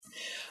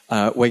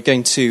We're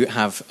going to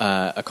have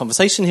a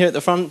conversation here at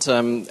the front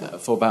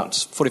for about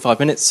 45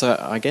 minutes,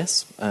 I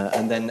guess,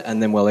 and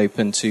then we'll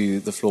open to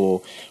the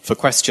floor for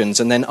questions.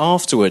 And then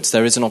afterwards,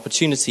 there is an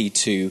opportunity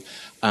to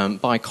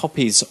buy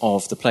copies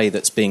of the play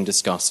that's being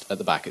discussed at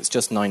the back. It's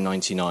just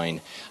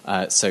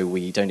 $9.99, so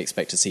we don't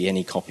expect to see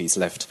any copies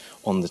left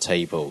on the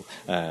table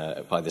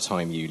by the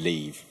time you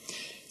leave.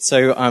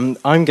 So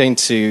I'm going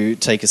to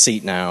take a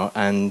seat now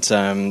and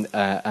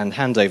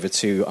hand over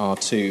to our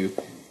two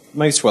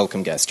most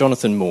welcome guest,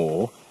 Jonathan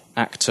Moore,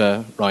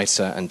 actor,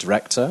 writer and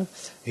director,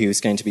 who is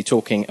going to be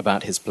talking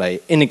about his play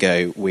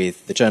INIGO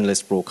with the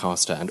journalist,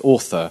 broadcaster and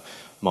author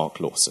Mark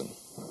Lawson.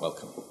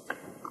 Welcome.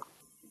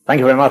 Thank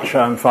you very much,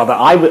 Father.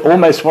 I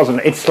almost wasn't.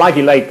 It's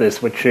slightly late,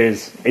 this, which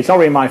is, it's not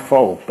really my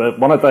fault, but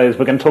one of those,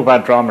 we're going to talk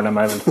about drama in a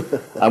moment,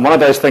 and one of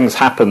those things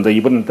happened that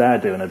you wouldn't dare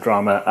do in a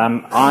drama.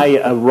 I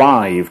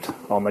arrived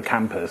on the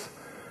campus,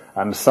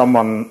 and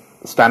someone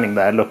standing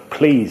there looked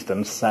pleased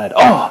and said,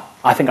 "Oh,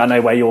 I think I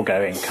know where you're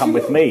going, come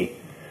with me."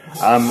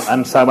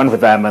 And so I went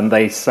with them, and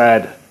they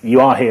said,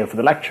 "You are here for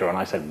the lecture." And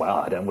I said,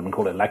 "Well, I wouldn't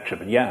call it a lecture,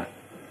 but yeah,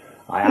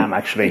 I am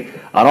actually."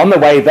 And on the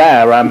way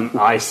there,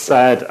 I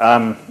said,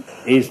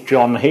 "Is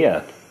John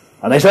here?"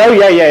 And they said, "Oh,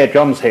 yeah,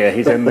 John's here.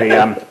 He's in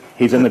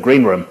the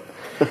green room."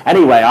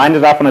 Anyway, I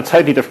ended up on a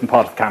totally different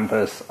part of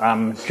campus.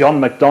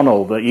 John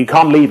MacDonald, you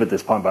can't leave at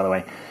this point, by the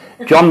way.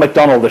 John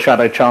MacDonald, the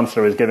Shadow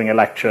Chancellor, is giving a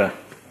lecture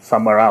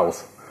somewhere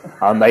else.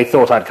 And they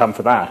thought I'd come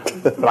for that,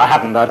 but I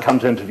hadn't. I'd come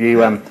to interview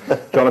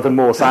Jonathan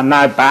Moore. So I'm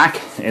now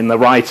back in the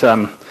right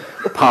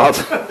part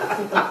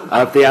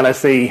of the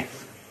LSE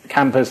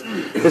campus.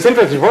 It's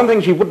interesting. One of the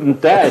things you wouldn't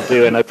dare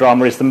do in a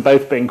drama is them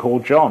both being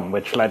called John,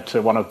 which led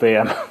to one of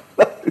the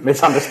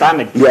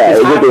misunderstandings. Yeah,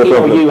 it would be a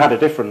problem. You had a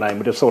different name,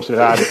 would have sorted it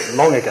out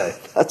long ago.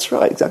 That's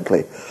right,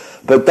 exactly.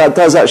 But that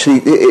does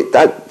actually, it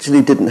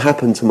actually didn't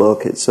happen to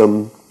Mark. It's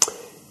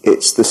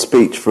the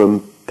speech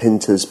from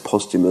Pinter's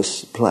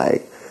posthumous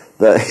play.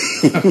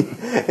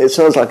 It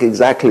sounds like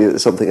exactly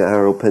something that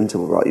Harold Pinter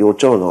would write. You're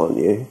John, aren't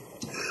you?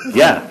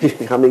 Yeah.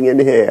 Coming in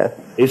here.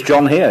 Is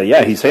John here?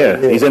 Yeah, he's here.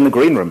 Yeah. He's in the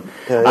green room.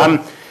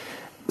 Yeah.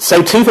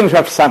 So two things we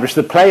have to establish.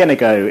 The play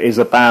INIGO is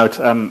about,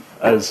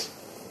 as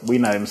we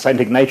know him,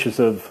 St. Ignatius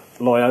of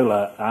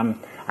Loyola,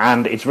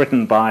 and it's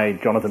written by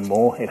Jonathan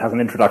Moore. It has an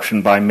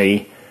introduction by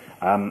me.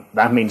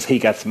 That means he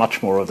gets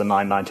much more of the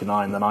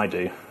 $9.99 than I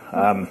do.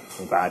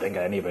 I don't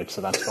get any of it,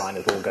 so that's fine.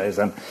 It all goes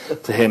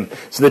to him.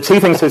 So the two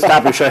things to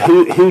establish are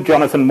who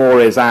Jonathan Moore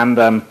is and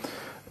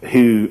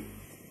who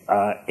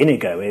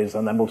INIGO is,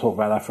 and then we'll talk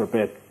about that for a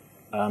bit.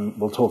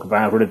 We'll talk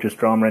about religious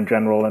drama in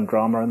general and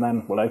drama, and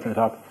then we'll open it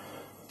up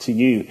to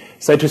you.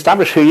 So to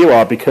establish who you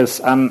are,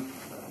 because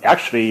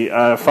actually,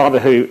 Father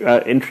who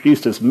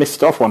introduced us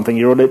missed off one thing.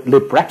 You're a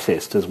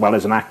librettist as well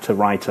as an actor,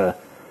 writer,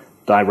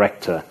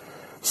 director.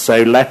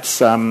 So let's.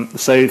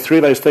 So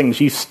through those things,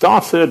 you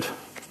started.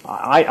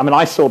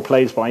 I saw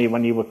plays by you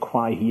when you were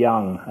quite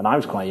young, and I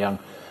was quite young.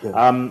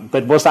 Yeah.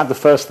 But was that the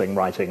first thing,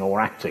 writing or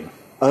acting?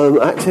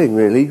 Acting,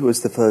 really,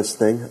 was the first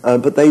thing.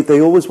 But they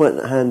always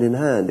went hand in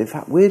hand. In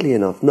fact, weirdly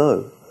enough,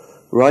 no.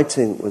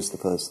 Writing was the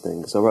first thing,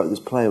 because I wrote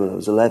this play when I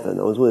was 11.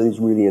 I was one of these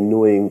really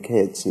annoying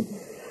kids.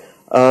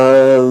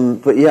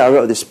 But yeah, I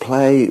wrote this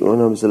play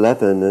when I was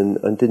 11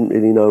 and didn't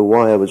really know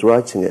why I was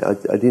writing it. I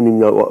didn't even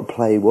know what a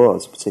play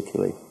was,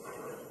 particularly.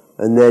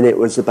 And then it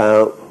was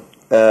about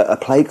a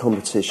play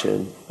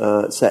competition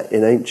set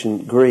in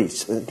ancient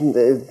Greece.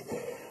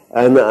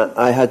 And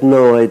I had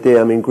no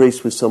idea. I mean,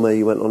 Greece was somewhere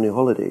you went on your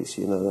holidays.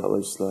 You know, that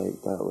was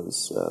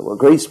what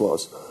Greece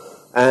was.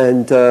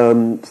 And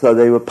so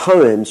they were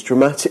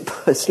dramatic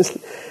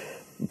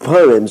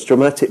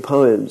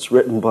poems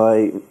written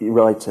by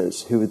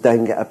writers who would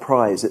then get a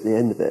prize at the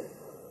end of it.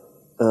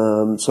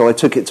 So I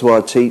took it to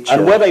our teacher.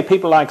 And were they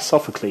people like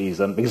Sophocles?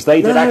 And because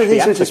they did actually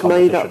these were just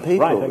made up people.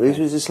 Right, okay. These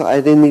were just like,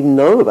 I didn't even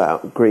know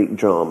about Greek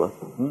drama.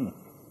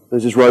 I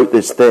just wrote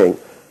this thing,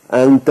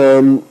 and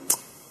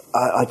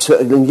I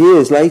took. And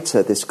years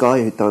later, this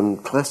guy who'd done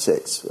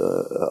classics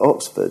at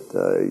Oxford,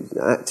 an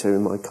actor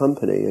in my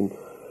company, and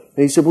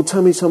he said, "Well,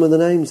 tell me some of the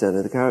names then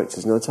of the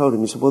characters." And I told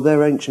him. He said, "Well,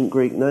 they're ancient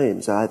Greek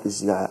names. I had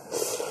this and that."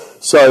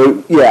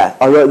 So yeah,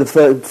 I wrote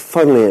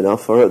funnily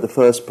enough, I wrote the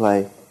first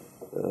play.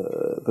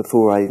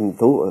 Before I even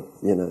thought of,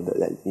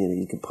 that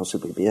you could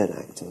possibly be an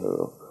actor,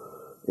 or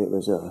it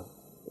was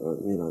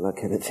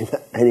like anything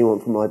that anyone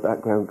from my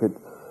background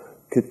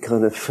could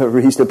kind of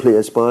reasonably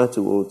aspire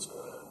towards.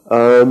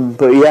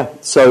 But yeah,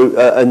 so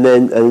and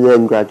then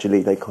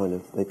gradually they kind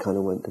of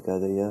went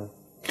together. Yeah.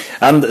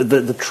 And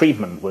the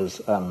treatment was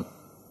an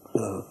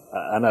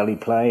early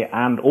play,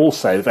 and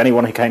also if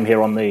anyone who came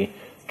here on the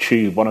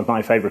Tube, one of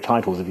my favourite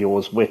titles of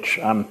yours, which.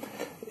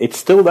 It's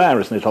still there,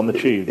 isn't it, on the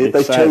Tube?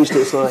 They changed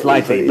it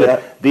slightly.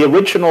 But the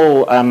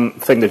original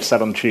thing they've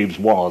said on Tubes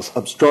was...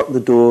 Obstruct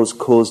the doors,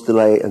 cause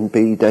delay, and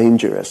be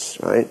dangerous,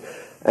 right?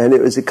 And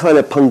it was a kind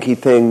of punky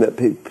thing that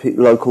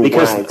local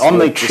because wags... Because on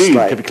the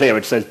Tube, to be clear,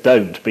 it says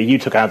don't, but you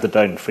took out the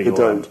don't for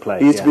your play.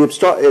 It used to be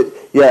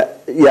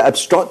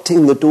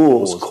obstructing the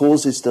doors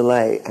causes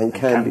delay and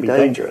can be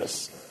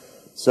dangerous.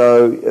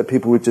 So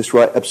people would just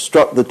write,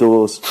 obstruct the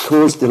doors,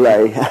 cause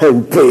delay,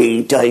 and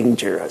be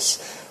dangerous,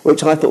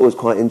 which I thought was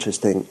quite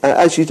interesting,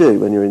 as you do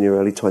when you're in your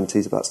early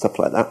 20s about stuff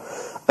like that.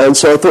 And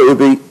so I thought it would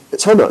be,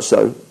 so much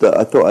so, that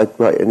I thought I'd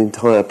write an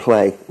entire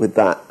play with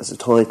that as a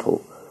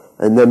title.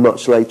 And then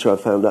much later I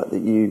found out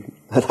that you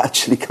had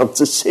actually come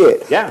to see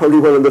it. Yeah.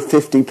 Probably one of the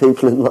 50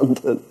 people in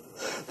London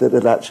that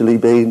had actually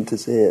been to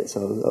see it.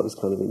 So that was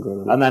kind of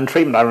incredible. And then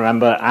Treatment, I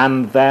remember.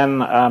 And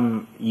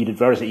then you did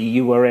various...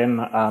 You were in...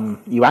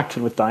 you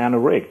acted with Diana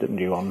Rigg, didn't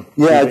you? On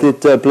yeah, TV? I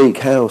did Bleak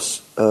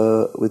House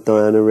with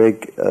Diana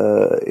Rigg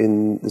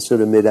in the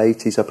sort of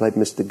mid-'80s. I played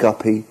Mr.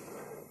 Guppy,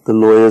 the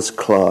lawyer's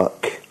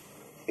clerk,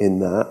 in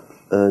that.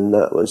 And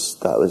that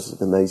was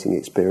an amazing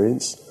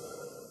experience.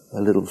 A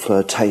little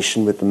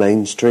flirtation with the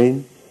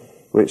mainstream,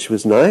 which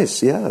was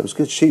nice. Yeah, it was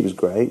good. She was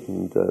great,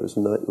 and it was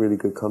a really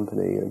good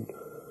company. And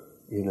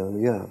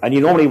yeah. And you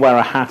normally wear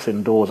a hat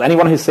indoors.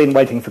 Anyone who's seen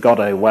Waiting for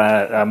Godot,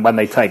 where when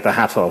they take the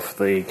hat off,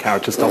 the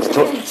character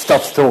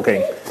stops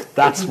talking.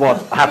 That's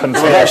what happens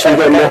here.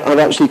 I've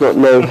actually got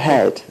no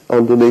head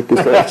underneath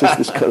this. It's just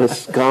this kind of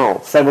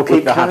skull. So we'll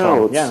keep the hat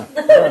on. Yeah.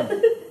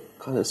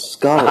 Kind of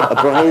skull,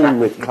 a brain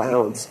with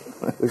clouds,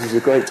 which is a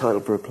great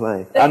title for a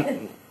play.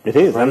 And it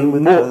is.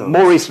 And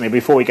more recently,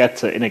 before we get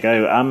to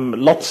INIGO,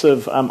 lots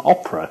of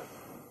opera.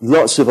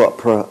 Lots of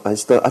opera. I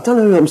don't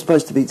know who I'm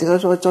supposed to be. You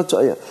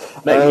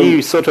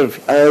sort of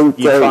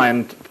you try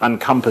and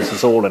encompass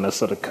us all in a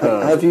sort of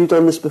curve. Have you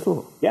done this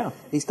before? Yeah,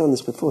 he's done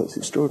this before. It's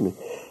extraordinary.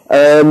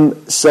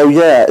 So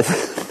yeah,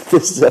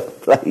 this is a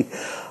play.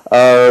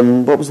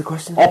 What was the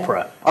question?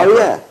 Opera. Oh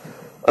yeah.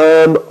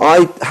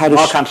 I had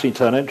Mark Anthony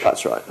Turnage.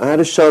 That's right. I had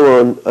a show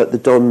on at the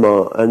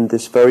Donmar, and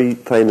this very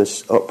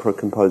famous opera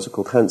composer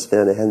called Hans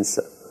Werner Henze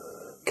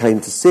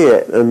came to see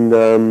it,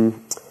 and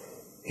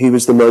he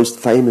was the most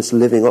famous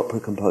living opera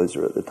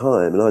composer at the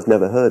time, and I'd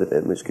never heard of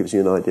him, which gives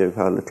you an idea of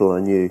how little I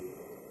knew,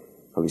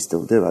 probably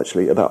still do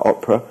actually, about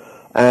opera.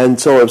 And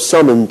so I was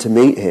summoned to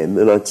meet him,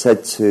 and I'd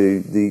said to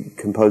the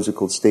composer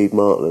called Steve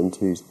Martland,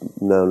 who's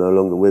now no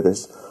longer with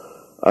us,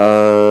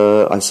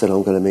 I said,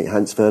 I'm going to meet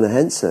Hans Werner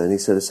Henze. And he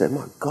sort of said,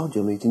 my God,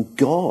 you're meeting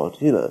God,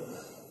 It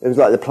was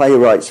like the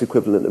playwright's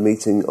equivalent of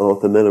meeting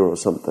Arthur Miller or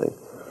something.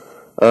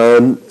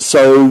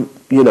 So,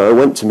 I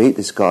went to meet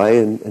this guy,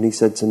 and he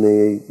said to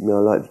me, I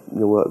like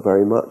your work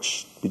very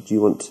much. Did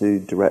you want to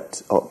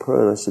direct opera?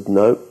 And I said,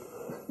 no.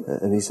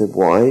 And he said,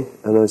 why?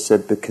 And I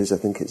said, because I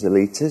think it's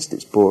elitist,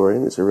 it's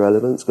boring, it's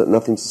irrelevant, it's got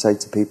nothing to say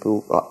to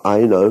people I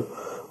know,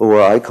 or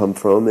where I come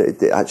from.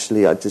 It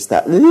actually, I just,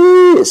 that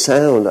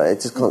sound, I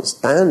just can't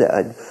stand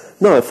it.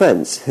 No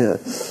offence, him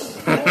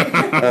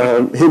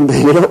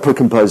being an opera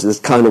composer, that's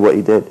kind of what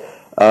he did.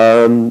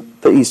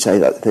 But you say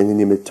that thing in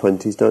your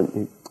mid-20s, don't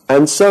you?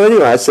 And so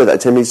anyway, I said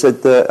that to him. He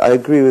said, I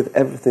agree with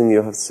everything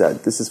you have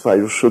said. This is why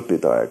you should be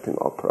directing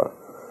opera.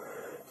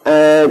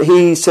 And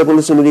he said, well,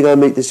 listen, will you go and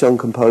meet this young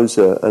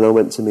composer? And I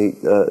went to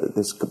meet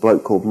this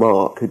bloke called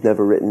Mark, who'd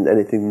never written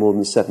anything more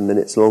than 7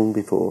 minutes long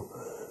before.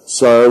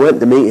 So I went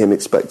to meet him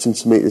expecting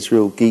to meet this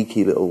real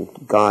geeky little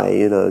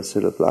guy,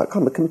 sort of like,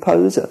 I'm a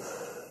composer.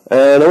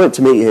 And I went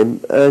to meet him,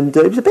 and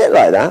it was a bit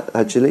like that,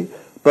 actually.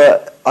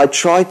 But I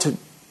tried to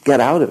get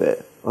out of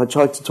it. I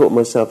tried to talk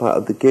myself out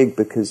of the gig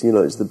because,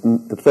 it's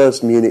the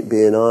first Munich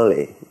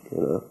Biennale,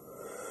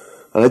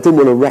 And I didn't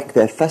want to wreck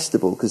their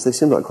festival because they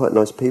seemed like quite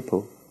nice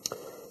people.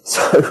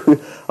 So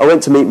I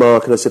went to meet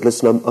Mark and I said,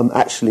 listen, I'm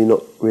actually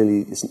not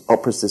really,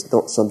 opera's just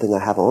not something I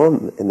have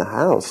on in the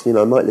house.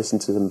 I might listen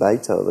to some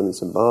Beethoven and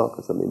some Bach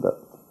or something, but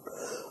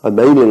I'm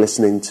mainly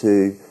listening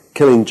to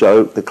Killing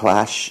Joke, The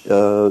Clash,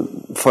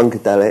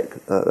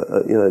 Funkadelic,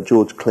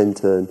 George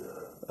Clinton,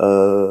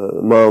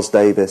 Miles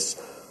Davis.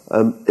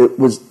 It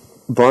was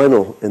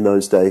vinyl in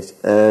those days.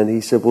 And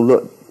he said, well,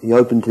 look, he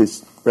opened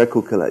his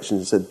record collection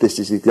and said, this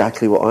is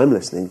exactly what I'm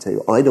listening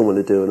to. I don't want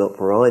to do an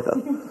opera either.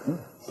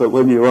 But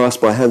when you're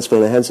asked by Hans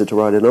Werner Henze to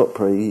write an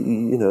opera,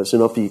 it's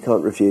an offer you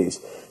can't refuse.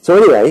 So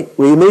anyway,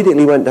 we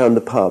immediately went down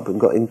the pub and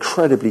got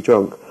incredibly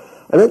drunk.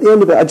 And at the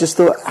end of it, I just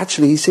thought,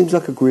 actually, he seems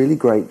like a really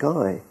great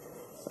guy.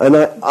 And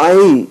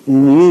I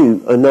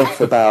knew enough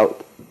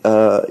about,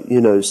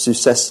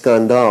 success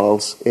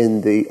scandals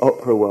in the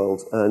opera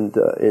world and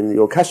in the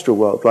orchestral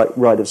world, like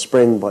Rite of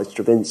Spring by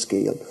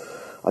Stravinsky. And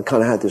I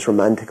kind of had this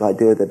romantic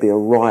idea there'd be a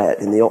riot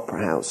in the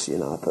opera house, I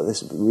thought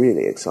this would be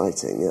really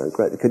exciting,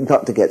 great. The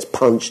conductor gets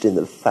punched in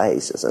the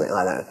face or something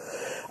like that.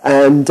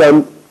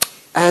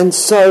 And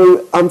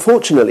so,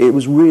 unfortunately, it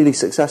was really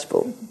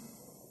successcul.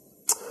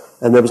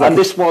 And there was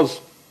this was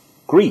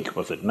Greek,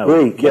 was it? No,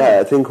 Greek, yeah,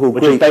 a thing called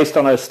Greek. Greek. Which is based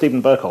on a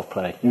Stephen Berkoff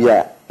play.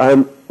 Yeah.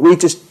 We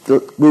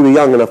were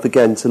young enough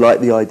again to like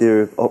the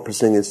idea of opera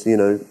singers,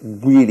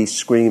 really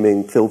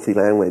screaming filthy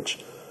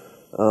language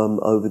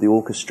over the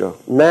orchestra.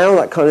 Now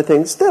that kind of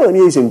thing, still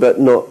amusing, but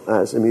not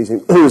as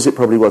amusing as it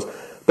probably was.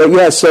 But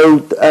yeah, so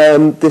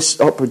this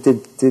opera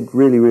did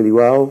really, really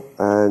well,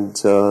 and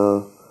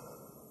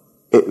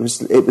it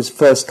was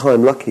first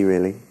time lucky,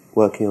 really,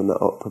 working on that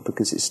opera,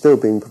 because it's still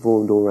being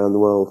performed all around the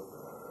world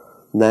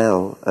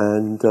now,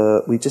 and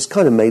we just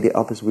kind of made it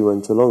up as we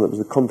went along. It was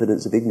the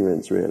confidence of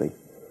ignorance, really.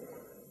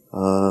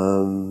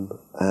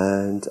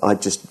 and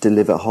I'd just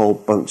deliver whole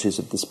bunches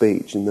of the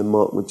speech, and then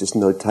Mark would just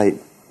notate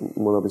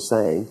what I was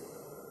saying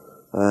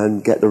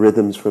and get the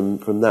rhythms from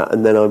that,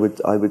 and then I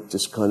would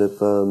just kind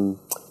of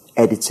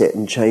edit it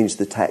and change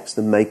the text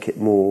and make it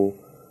more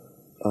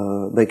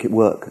make it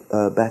work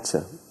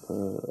better.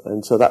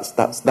 And so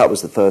that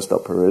was the first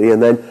opera, really.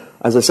 And then,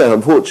 as I say,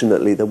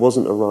 unfortunately, there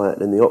wasn't a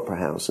riot in the opera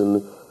house,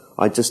 and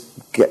I just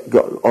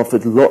got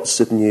offered lots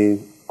of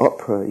new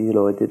opera. You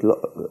know, I did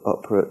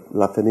opera at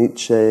La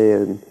Fenice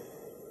and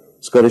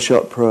Scottish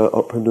Opera,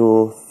 Opera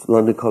North,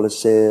 London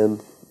Coliseum,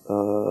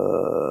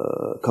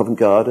 Covent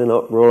Garden,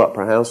 Royal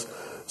Opera House.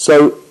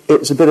 So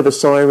it's a bit of a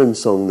siren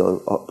song,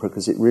 though, opera,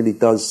 because it really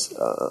does.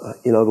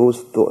 You know, I've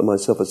always thought of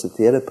myself as a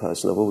theatre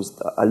person.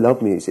 I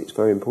love music; it's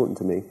very important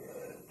to me.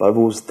 But I've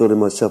always thought of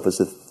myself as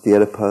a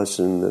theatre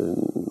person,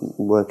 and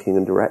working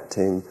and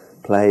directing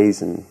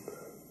plays and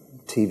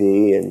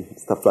TV and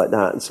stuff like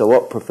that. And so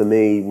opera for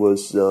me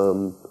was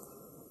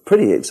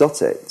pretty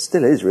exotic. It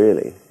still is,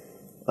 really.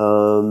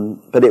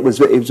 But it was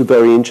a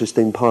very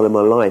interesting part of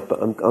my life.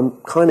 But I'm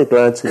kind of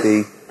glad to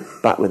be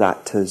back with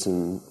actors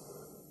and,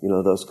 you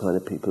know, those kind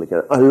of people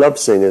again. I love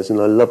singers and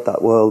I love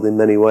that world in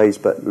many ways,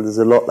 but there's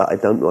a lot that I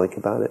don't like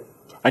about it.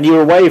 And you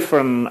were away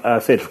from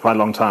theatre for quite a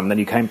long time, and then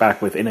you came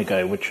back with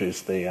INIGO, which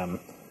is the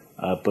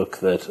book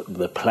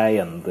the play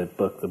and the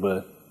book that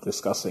we're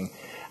discussing.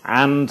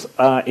 And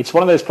it's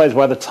one of those plays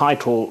where the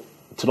title,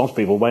 to lots of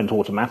people, won't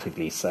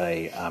automatically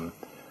say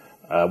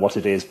what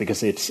it is,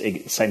 because it's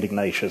St.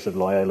 Ignatius of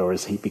Loyola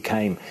as he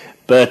became.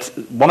 But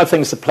one of the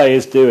things the play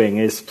is doing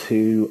is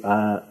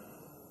to...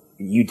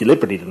 you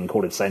deliberately didn't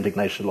call it St.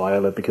 Ignatius of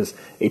Loyola because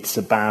it's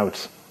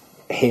about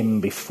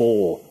him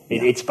before.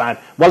 It's about,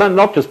 well, and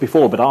not just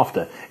before, but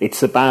after.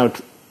 It's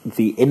about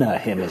the inner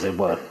him, as it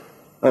were.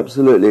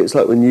 Absolutely. It's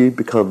like when you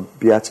become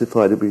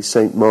beatified to be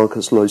St.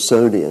 Marcus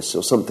Lysonius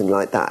or something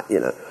like that, you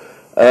know.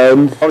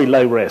 Very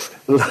low risk.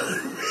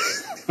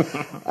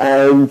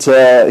 And,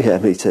 yeah,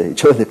 me too.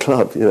 Join the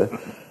club, you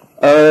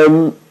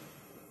know.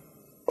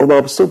 Although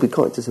I'll still be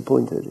quite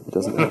disappointed if it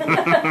doesn't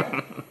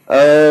happen.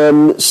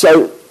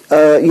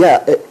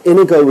 Yeah,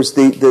 INIGO was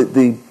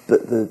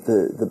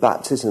the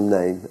baptism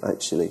name,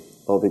 actually,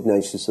 of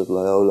Ignatius of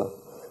Loyola.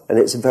 And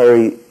it's a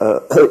very,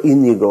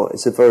 INIGO,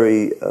 it's a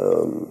very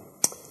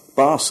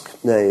Basque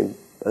name.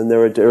 And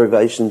there are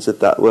derivations of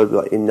that word,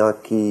 like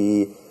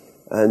Inaki,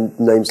 and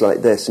names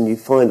like this. And you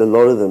find a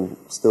lot of them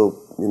still,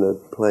 you know,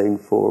 playing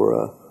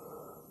for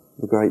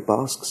the great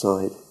Basque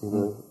side, you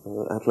know,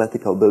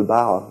 Atletico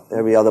Bilbao.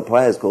 Every other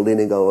player is called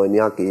Inigo or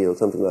Iñaki or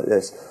something like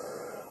this.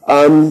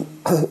 And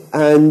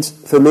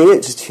for me,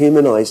 it just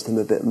humanized him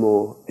a bit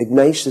more.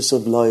 Ignatius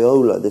of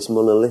Loyola, this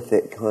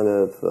monolithic kind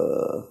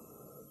of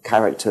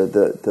character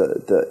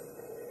that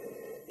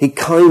he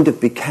kind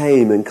of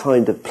became and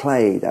kind of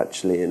played,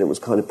 actually, and it was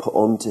kind of put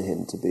onto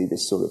him to be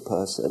this sort of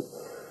person.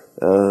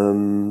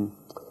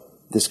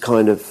 This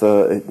kind of,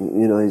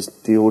 you know,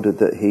 the order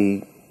that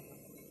he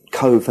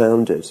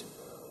co-founded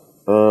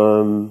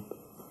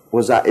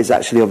is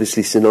actually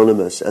obviously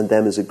synonymous, and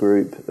them as a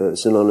group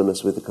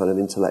synonymous with the kind of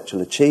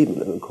intellectual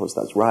achievement, and of course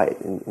that's right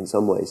in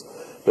some ways.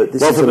 But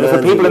this for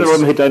people in the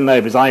room who don't know,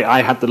 because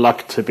I had the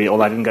luck to be,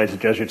 although I didn't go to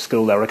Jesuit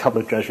school, there were a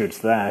couple of Jesuits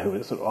there who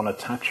were sort of on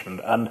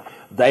attachment, and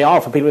they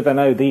are, for people who don't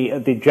know,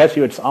 the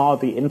Jesuits are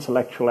the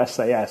intellectual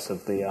SAS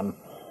of the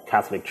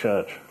Catholic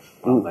Church,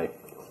 aren't they?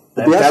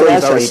 The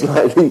SAS has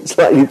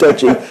slightly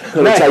dodgy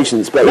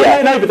connotations, but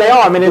no, but they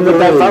are. I mean,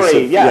 they're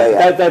very,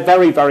 they're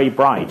very, very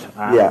bright,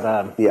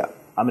 and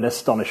I mean,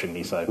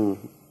 astonishingly so,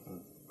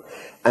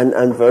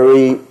 and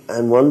very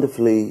and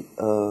wonderfully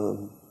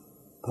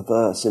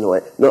perverse in a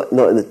way. Not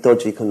in the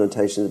dodgy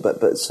connotations,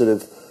 but sort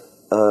of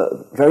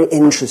very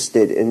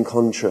interested in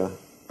contra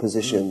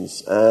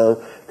positions,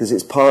 because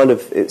it's part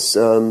of it's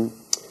you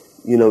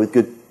know, with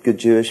good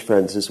Jewish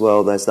friends as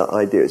well. There's that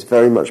idea. It's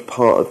very much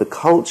part of the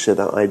culture.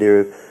 That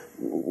idea of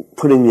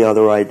putting the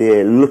other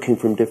idea, looking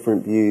from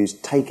different views,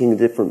 taking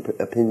different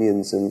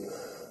opinions, and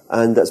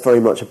that's very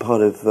much a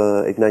part of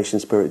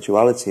Ignatian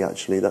spirituality,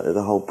 actually, that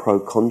the whole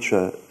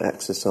pro-contra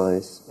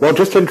exercise. Well,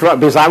 just to interrupt,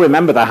 because I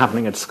remember that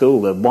happening at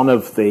school, that one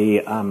of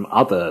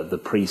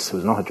the priests who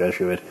was not a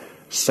Jesuit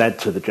said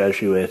to the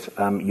Jesuit,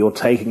 you're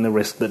taking the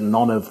risk that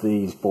none of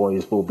these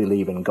boys will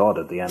believe in God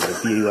at the end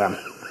of you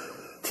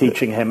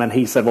teaching him, and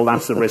he said, well,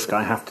 that's the risk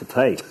I have to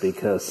take,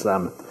 because...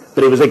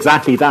 but it was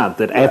exactly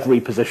that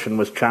every position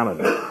was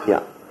challenged.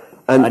 Yeah.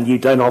 And you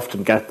don't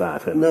often get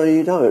that. No,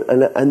 you don't.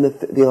 And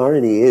the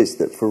irony is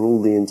that for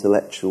all the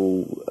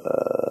intellectual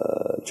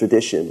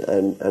tradition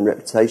and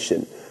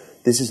reputation,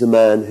 this is a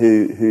man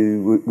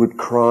who would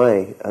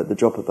cry at the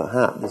drop of a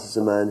hat. This is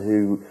a man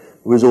who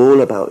was all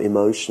about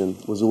emotion,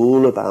 was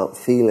all about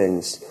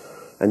feelings.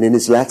 And in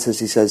his letters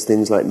he says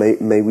things like,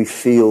 may we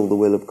feel the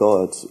will of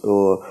God,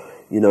 or...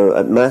 You know,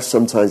 at Mass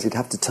sometimes he'd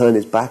have to turn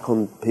his back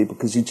on people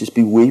because he'd just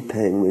be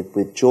weeping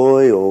with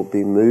joy or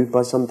being moved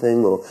by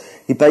something. Or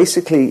he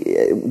basically,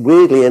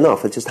 weirdly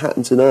enough, I just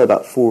happen to know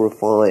about 4 or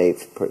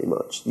 5, pretty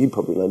much. You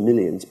probably know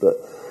millions, but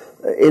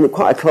in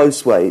quite a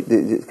close way,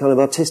 the kind of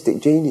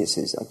artistic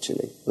geniuses,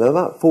 actually. There are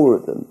about 4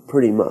 of them,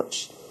 pretty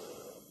much.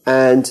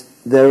 And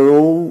they're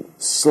all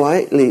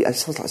slightly, it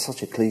sounds like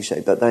such a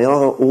cliche, but they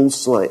are all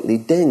slightly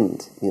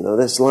dinged.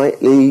 They're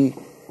slightly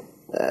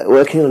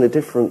working on a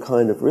different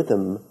kind of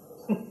rhythm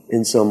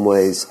in some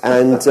ways.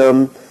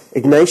 And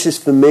Ignatius,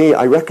 for me,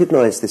 I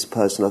recognised this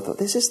person. I thought,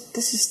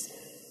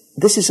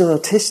 this is an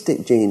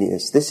artistic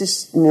genius. This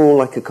is more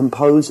like a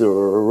composer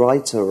or a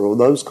writer or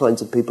those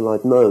kinds of people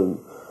I've known.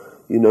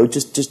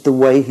 Just the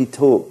way he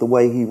talked, the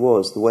way he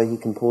was, the way he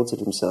comported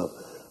himself.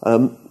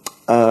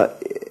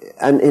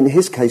 And in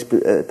his case,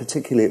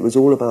 particularly, it was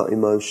all about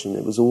emotion.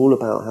 It was all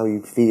about how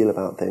you feel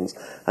about things.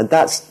 And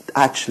that's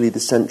actually the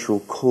central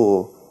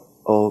core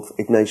of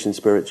Ignatian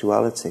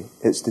spirituality.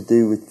 It's to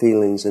do with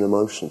feelings and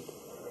emotion.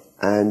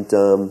 And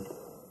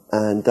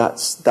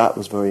that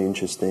was very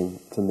interesting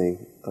to me.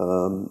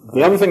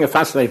 The other thing that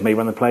fascinated me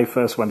when the play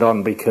first went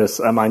on,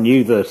 because I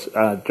knew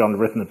that John had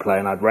written the play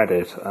and I'd read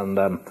it, and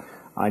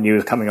I knew it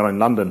was coming on in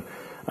London.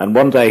 And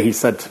one day he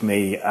said to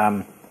me,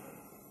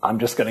 I'm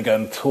just going to go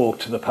and talk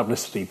to the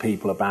publicity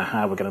people about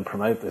how we're going to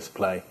promote this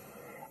play.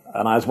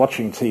 And I was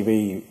watching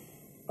TV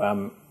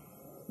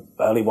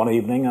early one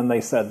evening, and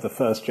they said the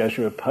first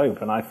Jesuit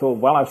Pope. And I thought,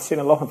 well, I've seen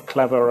a lot of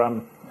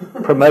clever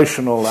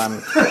promotional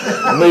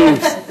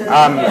moves for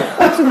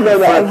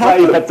a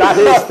play, but that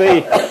is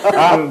the...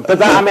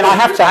 I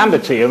have to hand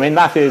it to you.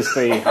 That is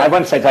the... I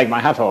won't say take my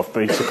hat off,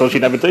 but of course you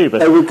never do. But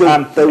they were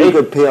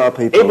good PR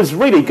people. It was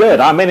really good.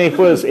 It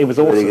was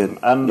awesome. Really good.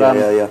 And,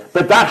 yeah.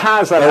 But that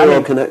has... Very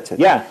well connected.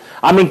 Yeah.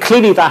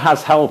 Clearly that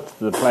has helped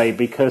the play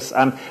because...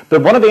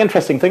 but one of the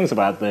interesting things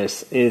about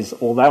this is,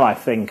 although I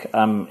think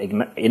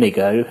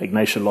INIGO,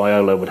 Ignatius of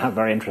Loyola, would have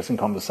very interesting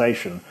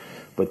conversation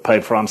with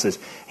Pope Francis,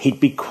 he'd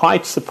be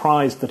quite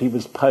surprised that he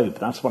was Pope.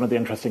 That's one of the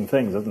interesting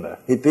things, isn't it?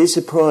 He'd be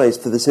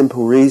surprised for the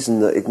simple reason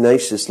that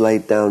Ignatius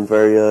laid down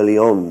very early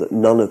on that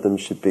none of them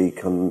should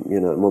become,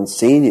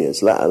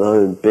 monsignors, let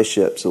alone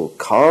bishops or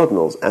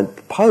cardinals. And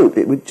Pope,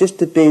 it would just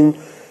have been...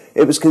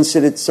 It was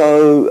considered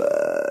so...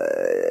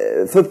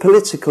 for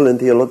political and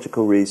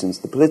theological reasons.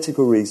 The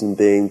political reason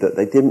being that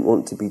they didn't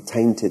want to be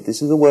tainted.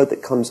 This is a word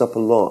that comes up a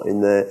lot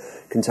in their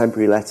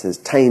contemporary letters,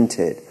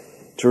 tainted.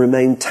 To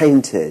remain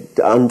tainted,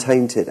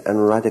 untainted,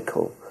 and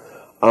radical.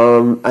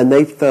 And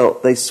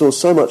they saw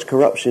so much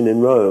corruption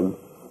in Rome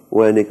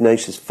when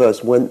Ignatius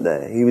first went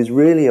there. He was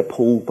really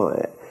appalled by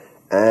it,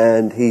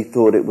 and he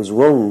thought it was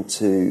wrong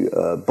to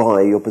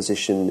buy your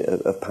position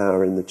of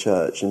power in the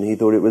church, and he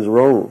thought it was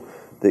wrong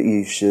that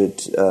you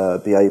should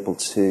be able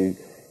to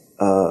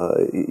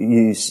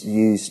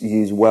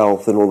use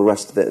wealth and all the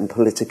rest of it and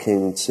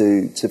politicking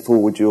to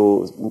forward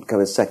your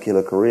kind of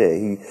secular career.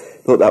 He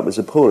thought that was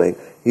appalling.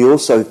 He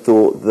also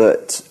thought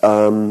that,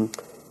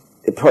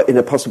 in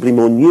a possibly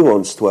more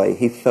nuanced way,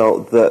 he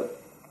felt that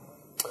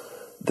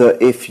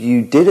if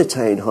you did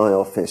attain high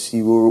office,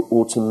 you were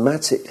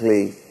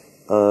automatically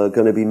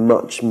going to be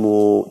much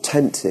more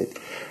tempted.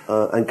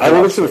 And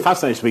this was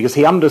fascinating because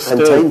he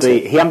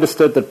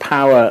understood that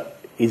power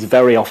is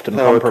very often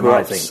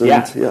compromising,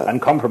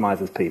 and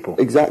compromises people.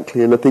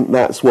 Exactly, and I think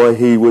that's why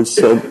he was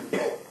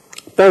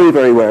very,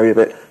 very wary of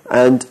it.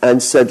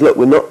 And said, look,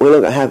 we're not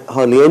going to have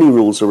hardly any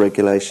rules or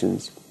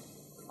regulations,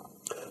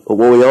 but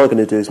what we are going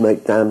to do is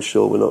make damn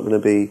sure we're not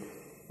going to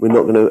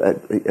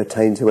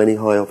attain to any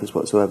high office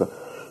whatsoever.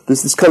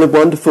 There's this kind of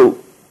wonderful,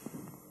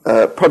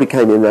 probably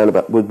came in round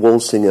about with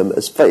Walsingham,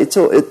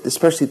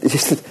 especially the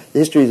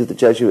histories of the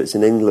Jesuits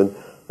in England.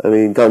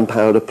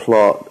 Gunpowder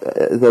Plot,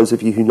 those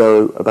of you who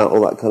know about all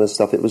that kind of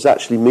stuff, it was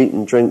actually meat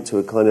and drink to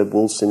a kind of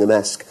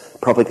Walsingham-esque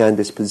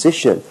propagandist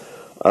position.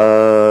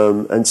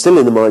 And still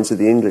in the minds of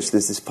the English,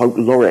 there's this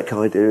folkloric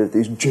idea of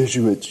these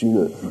Jesuits,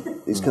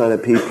 these kind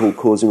of people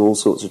causing all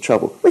sorts of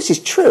trouble, which is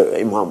true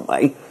in one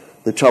way,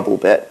 the trouble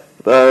bit.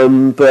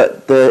 But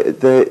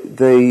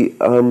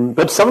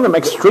some of them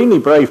extremely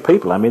brave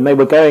people. They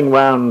were going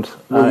around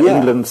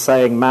England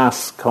saying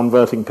mass,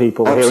 converting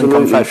people, hearing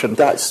confession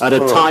at a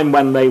time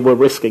when they were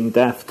risking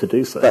death to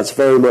do so. That's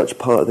very much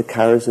part of the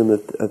charism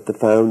of the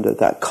founder.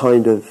 That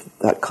kind of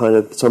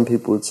some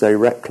people would say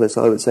reckless,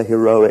 I would say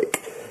heroic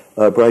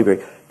bravery.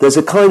 There's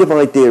a kind of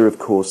idea, of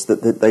course,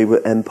 that they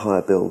were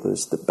empire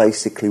builders. That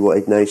basically what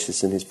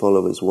Ignatius and his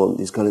followers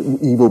these kind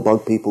of evil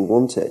bug people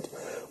wanted,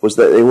 was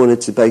that they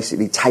wanted to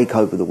basically take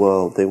over the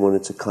world. They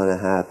wanted to kind of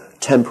have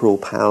temporal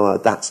power.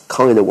 That's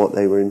kind of what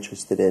they were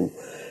interested in.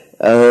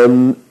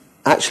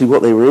 Actually,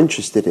 what they were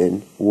interested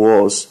in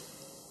was,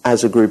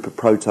 as a group of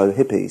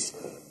proto-hippies,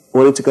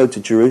 wanted to go to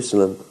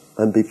Jerusalem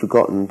and be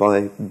forgotten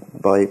by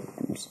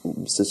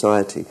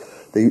society.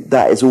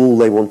 That is all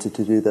they wanted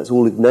to do. That's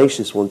all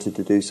Ignatius wanted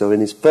to do. So in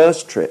his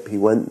first trip, he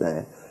went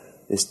there.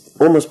 This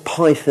almost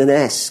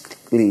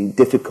Python-esquely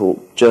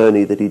difficult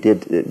journey that he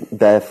did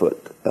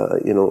barefoot,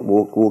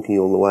 walking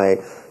all the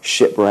way,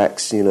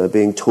 shipwrecks,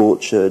 being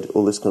tortured,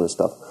 all this kind of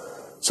stuff.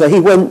 So he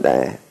went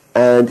there,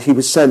 and he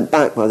was sent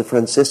back by the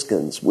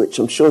Franciscans, which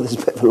I'm sure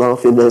there's a bit of a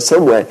laugh in there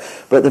somewhere,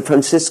 but the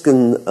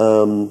Franciscan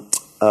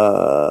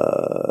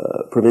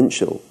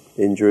provincial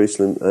in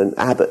Jerusalem, an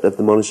abbot of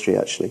the monastery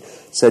actually,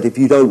 said, if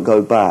you don't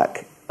go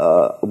back,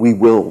 we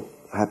will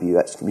have you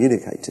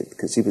excommunicated,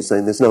 because he was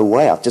saying, there's no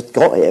way, I've just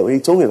got here, what are you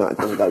talking about, I'm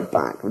going to go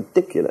back,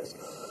 ridiculous.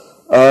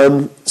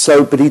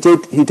 But he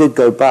did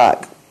go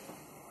back,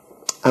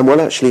 and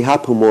what actually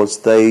happened was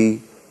they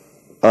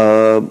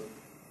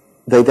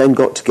then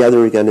got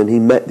together again, and he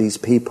met these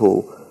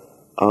people,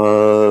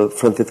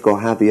 Francisco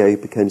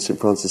Javier became St.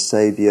 Francis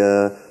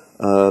Xavier,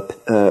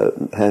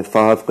 Père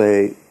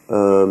Favre,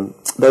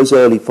 those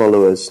early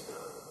followers,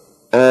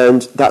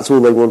 and that's all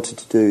they wanted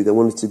to do. They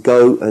wanted to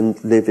go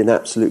and live in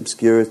absolute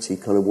obscurity,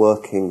 kind of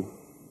working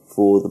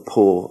for the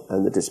poor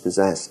and the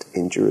dispossessed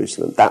in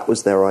Jerusalem. That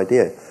was their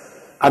idea.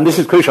 And this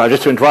is crucial,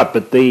 just to interrupt,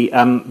 but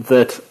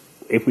that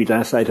if we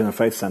dare say it in a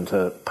faith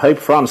centre, Pope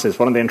Francis,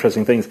 one of the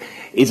interesting things,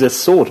 is a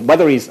sort,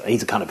 whether he's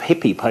a kind of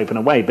hippie pope in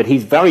a way, but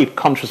he's very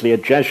consciously a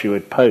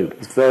Jesuit pope.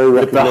 It's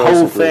very the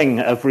whole thing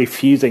of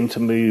refusing to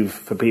move,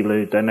 for people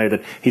who don't know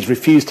that, he's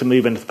refused to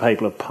move into the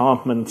papal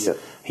apartments. Yeah.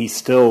 He's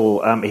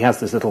still, he has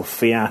this little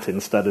Fiat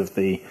instead of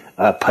the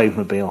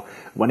Pope-mobile.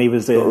 When he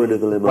was in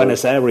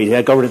Buenos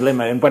Aires, got rid of the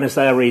limo. In Buenos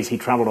Aires, he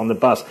travelled on the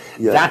bus.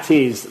 Yeah. That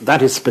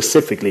is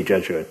specifically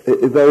Jesuit.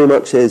 It very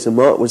much is. And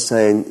Mark was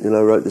saying,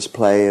 wrote this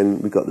play,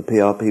 and we got the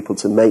PR people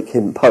to make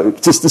him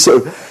Pope, just to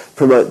sort of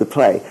promote the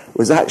play. It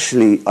was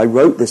actually, I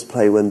wrote this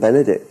play when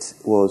Benedict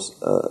was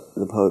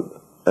the Pope.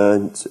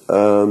 And,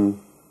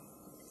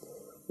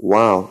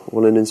 wow,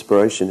 what an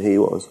inspiration he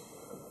was.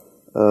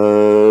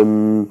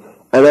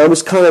 And I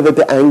was kind of a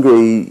bit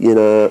angry,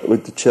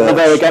 with the church. Well,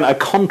 there again, a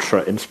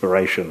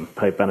contra-inspiration,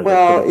 Pope Benedict.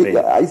 Well,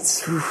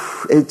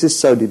 it's just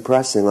so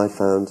depressing, I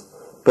found.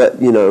 But,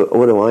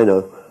 what do I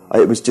know?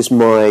 It was just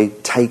my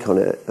take on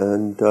it.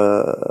 And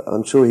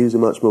I'm sure he was a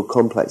much more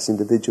complex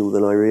individual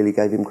than I really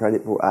gave him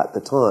credit for at the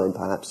time,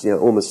 perhaps,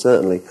 almost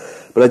certainly.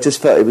 But I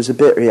just felt it was a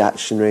bit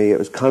reactionary, it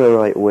was kind of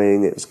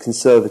right-wing, it was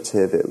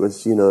conservative, it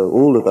was,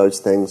 all of those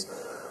things.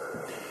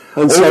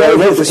 And so I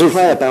wrote this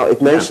play about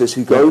Ignatius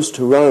who goes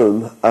to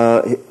Rome.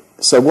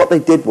 So what they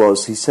did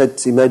was,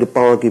 he made a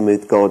bargain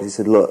with God. He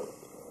said, look,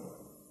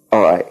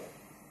 all right,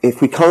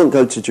 if we can't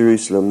go to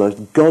Jerusalem,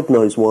 God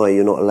knows why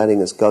you're not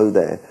letting us go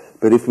there,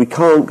 but if we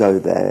can't go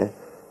there,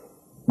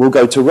 we'll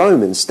go to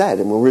Rome instead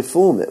and we'll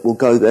reform it. We'll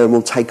go there and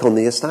we'll take on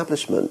the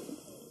establishment,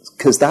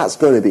 because that's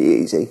going to be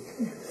easy.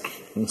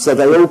 So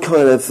they all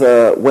kind of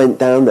went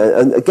down there.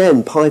 And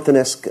again,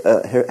 Pythonesque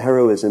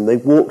heroism. They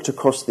walked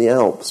across the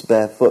Alps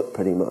barefoot,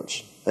 pretty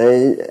much.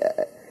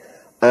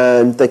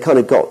 And they kind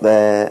of got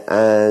there,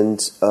 and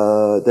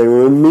they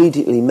were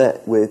immediately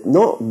met with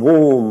not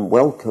warm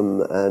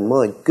welcome, and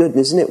my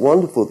goodness, isn't it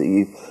wonderful that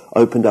you've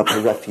opened up a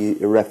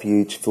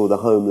refuge for the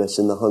homeless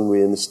and the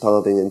hungry and the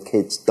starving and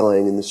kids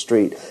dying in the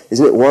street?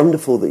 Isn't it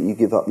wonderful that you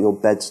give up your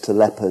beds to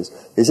lepers?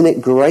 Isn't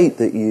it great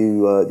that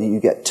you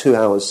get 2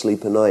 hours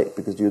sleep a night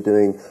because you're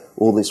doing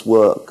all this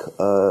work,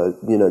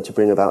 to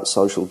bring about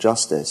social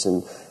justice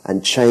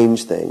and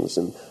change things?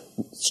 And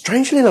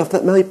strangely enough,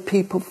 that made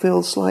people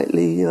feel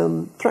slightly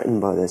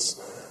threatened by this.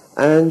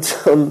 And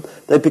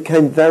they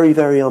became very,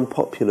 very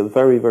unpopular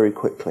very, very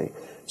quickly.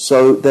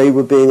 So they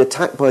were being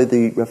attacked by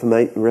the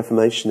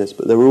Reformationists,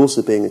 but they were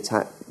also being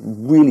attacked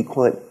really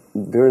quite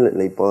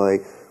virulently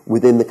by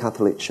within the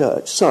Catholic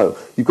Church. So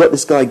you've got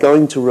this guy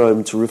going to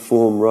Rome to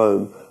reform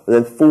Rome, and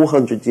then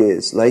 400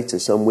 years later,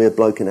 some weird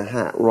bloke in a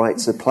hat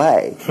writes a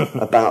play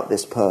about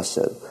this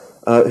person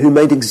who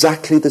made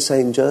exactly the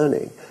same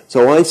journey.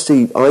 So I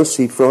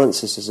see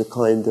Francis as a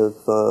kind of,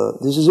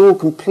 this is all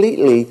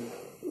completely,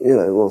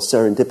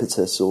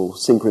 serendipitous or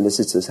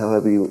synchronicitous,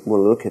 however you want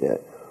to look at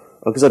it.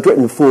 Because I'd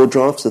written 4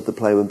 drafts of the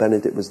play when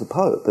Benedict was the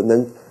Pope. And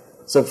then,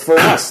 so for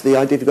us, the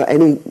idea, if you've got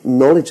any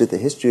knowledge of the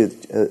history of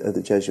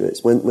the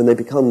Jesuits, when they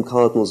become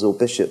cardinals or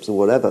bishops or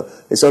whatever,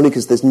 it's only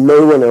because there's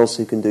no one else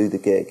who can do the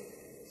gig.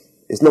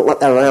 It's not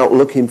like they're out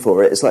looking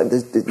for it. It's like,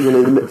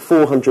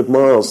 400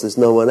 miles, there's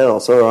no one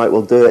else. All right,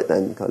 we'll do it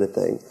then, kind of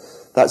thing.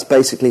 That's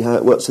basically how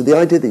it works. So the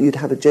idea that you'd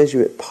have a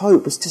Jesuit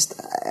Pope was just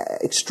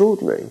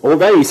extraordinary.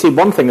 Although, you see,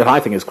 one thing that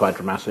I think is quite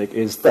dramatic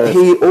is that... But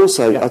he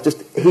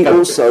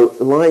also,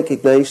 like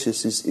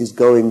Ignatius, is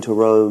going to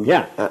Rome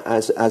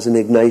as an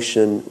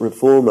Ignatian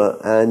reformer,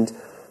 and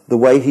the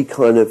way he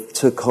kind of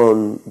took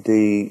on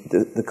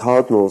the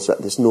cardinals at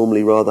this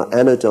normally rather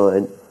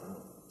anodyne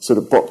sort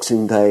of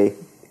Boxing Day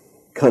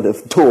kind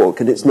of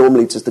talk, and it's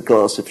normally just a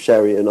glass of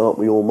sherry and aren't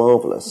we all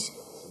marvellous?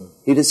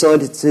 He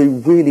decided to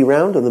really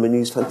round on them and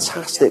use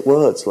fantastic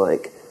words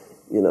like,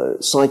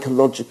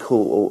 psychological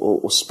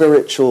or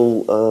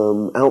spiritual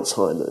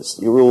Alzheimer's.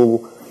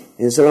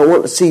 He said, I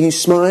want to see you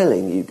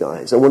smiling, you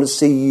guys. I want to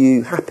see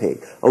you happy.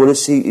 I want to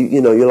see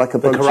you, you're like a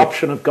bunch of... The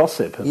corruption of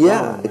gossip.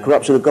 The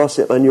corruption of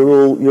gossip, and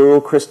you're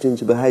all Christians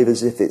who behave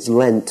as if it's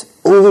Lent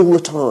all the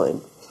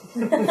time.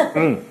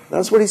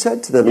 That's what he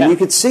said to them. Yeah. And you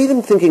could see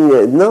them thinking,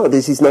 no,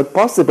 this is not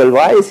possible.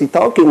 Why is he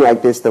talking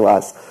like this to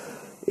us?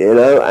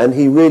 And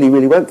he really,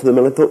 really went for them.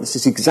 And I thought this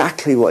is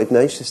exactly what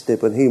Ignatius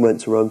did when he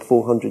went to Rome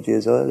 400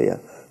 years earlier.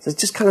 So it's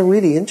just kind of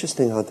really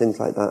interesting how things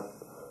like that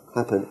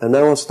happened. And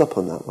now I'll stop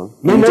on that one.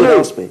 No, you no, did no.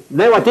 ask me.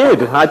 No, I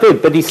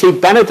did. But you see,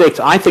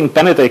 I think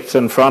Benedict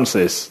and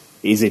Francis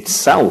is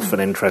itself an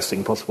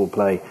interesting possible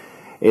play,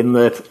 in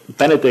that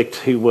Benedict,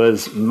 who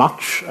was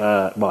much,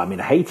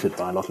 hated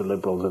by a lot of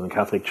liberals in the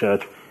Catholic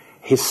Church,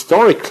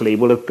 historically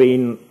will have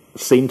been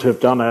seen to have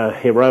done a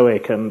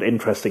heroic and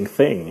interesting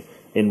thing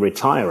in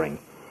retiring.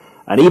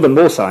 And even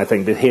more so, I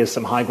think, that here's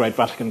some high-grade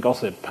Vatican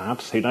gossip,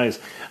 perhaps, who knows.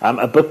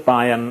 A book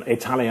by an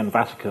Italian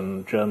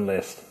Vatican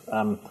journalist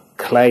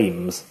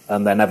claims,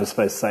 and they're never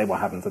supposed to say what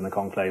happens in the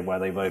conclave where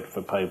they vote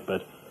for Pope,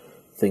 but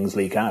things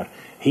leak out.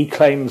 He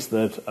claims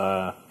that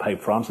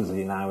Pope Francis, as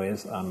he now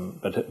is,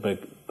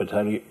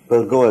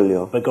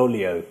 Bergoglio,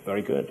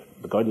 very good,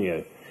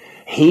 Bergoglio.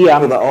 He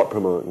that opera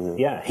mark,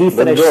 he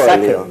finished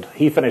second.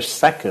 He finished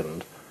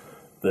second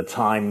the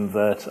time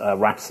that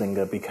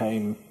Ratzinger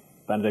became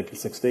Benedict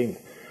XVI,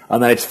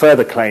 and then it's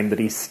further claimed that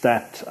he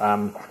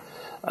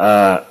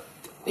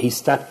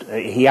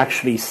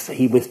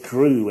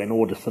withdrew in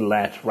order to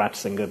let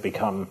Ratzinger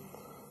become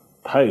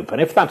Pope.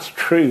 And if that's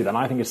true, then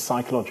I think it's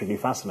psychologically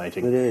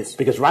fascinating. It is.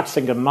 Because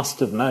Ratzinger must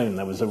have known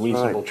there was a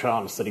reasonable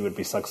chance that he would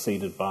be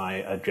succeeded by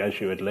a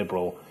Jesuit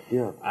liberal,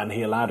 and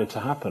he allowed it to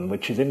happen,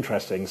 which is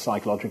interesting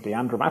psychologically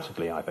and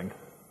dramatically, I think.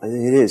 I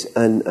think it is,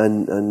 and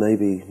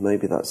maybe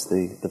that's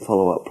the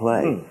follow-up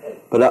play.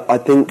 But I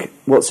think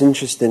what's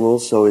interesting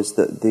also is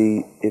that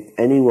if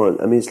anyone,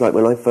 I mean, it's like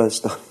when I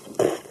first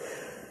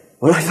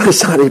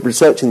started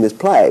researching this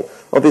play,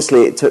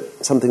 obviously it took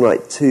something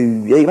like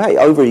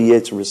over a year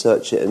to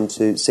research it and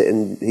to sit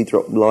in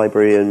Heathrop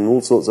Library and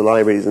all sorts of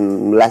libraries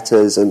and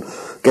letters and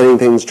getting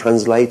things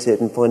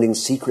translated and finding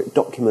secret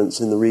documents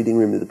in the reading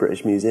room of the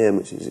British Museum,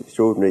 which is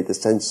extraordinary, the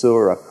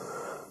Censura,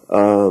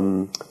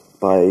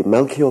 by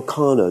Melchior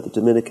Cano, the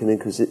Dominican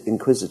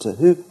Inquisitor,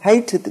 who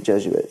hated the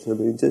Jesuits. I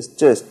mean, just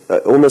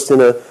almost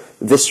in a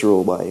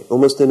visceral way,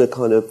 almost in a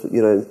kind of,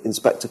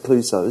 Inspector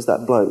Clouseau, is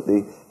that bloke,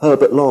 the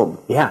Herbert Lom.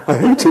 Yeah. I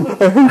hate him.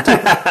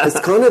 It's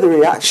kind of the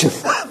reaction.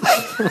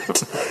 I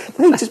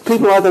think just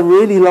people either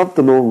really loved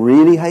them or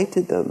really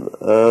hated them.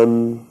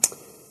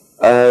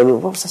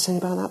 What was I saying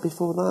about that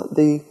before that?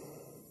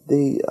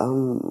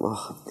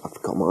 I've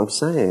forgotten what I was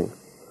saying.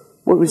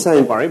 What were we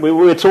saying? Don't worry, we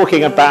were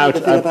talking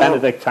about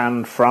Benedict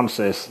and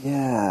Francis.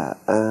 Yeah.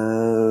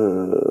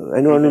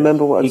 Anyone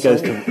remember what I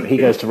said? He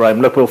goes to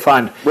Rome. Look, we'll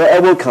find.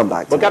 We'll come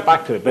back to it. We'll get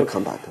back to it. We'll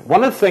come back to it.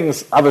 One of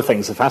the other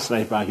things that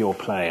fascinate about your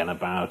play and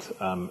about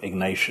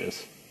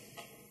Ignatius,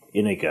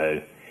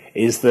 INIGO,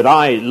 is that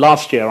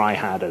last year I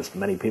had, as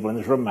many people in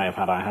this room may have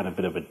had, I had a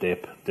bit of a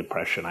dip,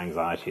 depression,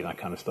 anxiety, that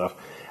kind of stuff.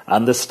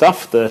 And the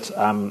stuff that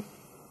I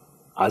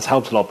was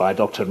helped a lot by a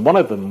doctor, and one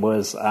of them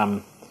was...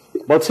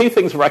 two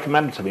things were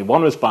recommended to me.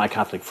 One was by a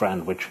Catholic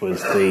friend, which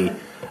was the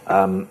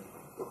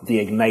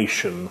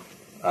Ignatian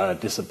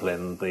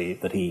discipline,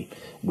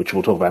 which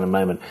we'll talk about in a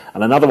moment.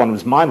 And another one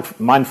was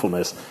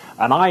mindfulness.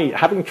 And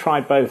having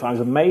tried both, I was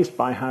amazed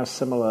by how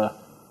similar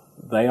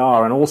they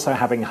are, and also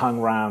having hung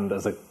around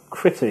as a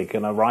critic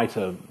and a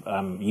writer,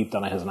 you've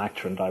done it as an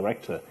actor and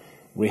director,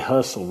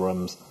 rehearsal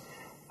rooms,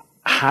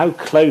 how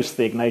close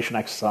the Ignatian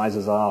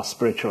exercises are,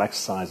 spiritual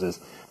exercises,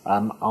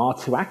 are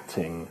to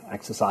acting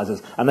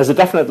exercises. And there's a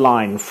definite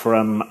line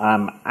from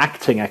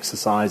acting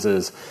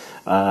exercises,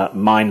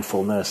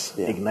 mindfulness,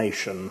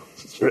 Ignatian,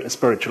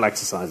 spiritual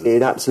exercises.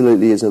 It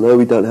absolutely is. I know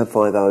we don't have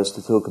 5 hours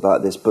to talk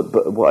about this,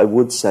 but what I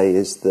would say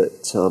is that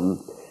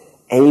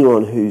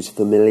anyone who's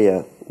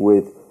familiar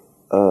with...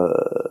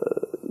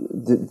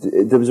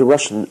 there was a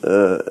Russian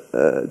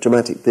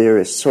dramatic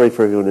theorist, sorry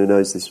for everyone who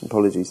knows this,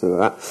 apologies for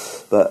that,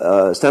 but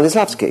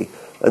Stanislavski.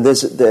 And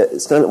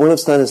one of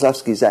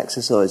Stanislavski's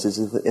exercises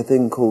is a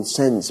thing called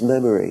sense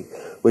memory,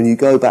 when you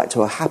go back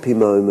to a happy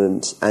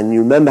moment and you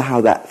remember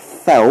how that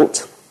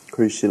felt,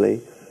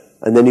 crucially,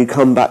 and then you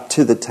come back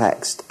to the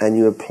text and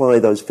you apply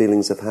those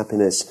feelings of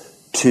happiness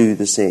to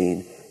the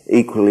scene.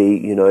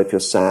 Equally, if you're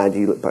sad,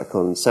 you look back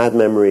on sad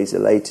memories,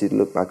 elated,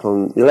 look back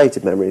on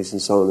elated memories,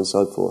 and so on and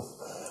so forth.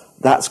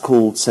 That's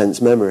called sense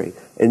memory.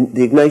 In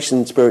the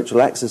Ignatian spiritual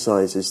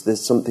exercises,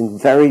 there's something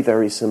very,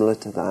 very similar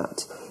to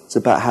that. It's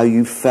about how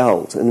you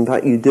felt, and in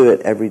fact you do it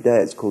every day.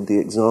 It's called the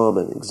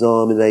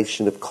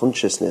examination of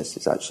consciousness.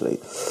 It's actually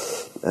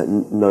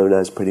known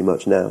as pretty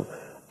much now.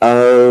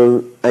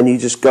 And you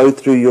just go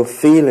through your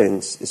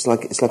feelings. It's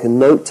like a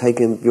note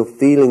taking of your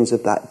feelings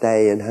of that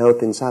day and how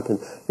things happen.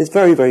 It's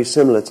very, very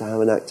similar to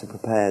how an actor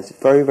prepares. It's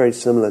very, very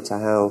similar to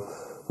how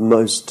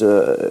most,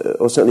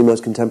 or certainly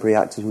most contemporary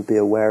actors would be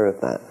aware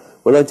of that.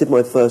 When I did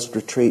my first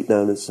retreat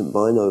down at St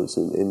Vinos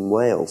in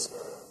Wales,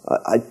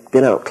 I'd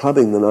been out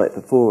clubbing the night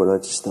before, and I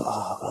just thought,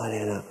 oh, God,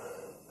 And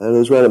I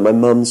was round at my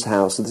mum's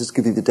house, and just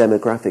to give you the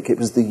demographic, it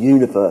was the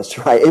Universe,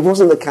 right? It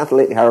wasn't the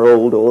Catholic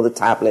Herald or the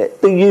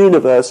Tablet, the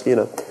Universe,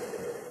 And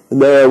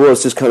there I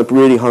was, just kind of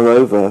really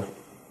hungover,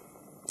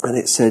 and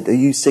it said, are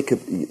you sick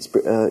of,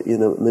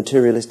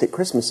 materialistic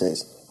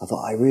Christmases? I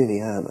thought, I really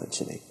am,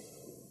 actually.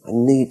 I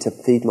need to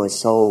feed my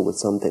soul with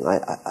something.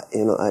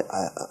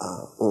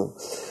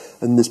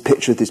 and this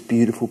picture of this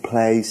beautiful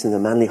place, and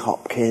then Manly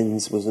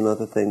Hopkins was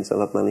another thing. So I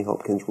love Manly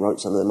Hopkins, wrote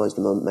some of the most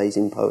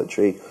amazing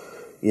poetry.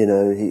 You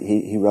know,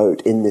 he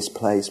wrote in this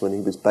place when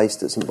he was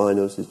based at St.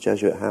 Bino's, his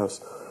Jesuit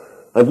house.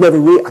 I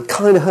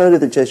kind of heard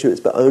of the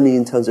Jesuits, but only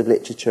in terms of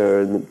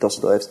literature, and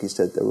Dostoevsky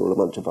said they were all a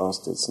bunch of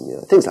bastards,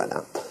 and things like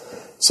that.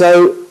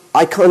 So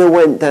I kind of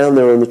went down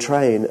there on the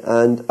train,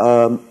 and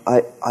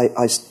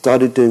I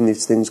started doing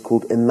these things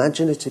called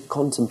imaginative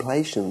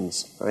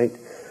contemplations, right?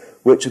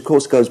 Which, of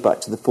course, goes back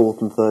to the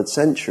 4th and 3rd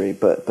century,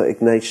 but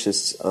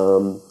Ignatius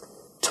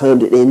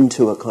turned it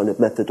into a kind of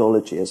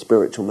methodology, a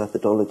spiritual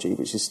methodology,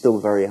 which is still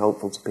very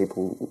helpful to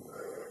people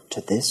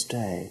to this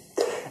day.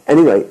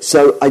 Anyway,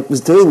 so I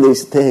was doing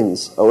these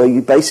things where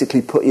you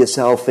basically put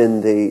yourself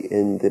in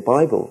the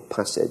Bible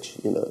passage,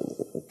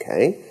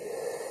 okay,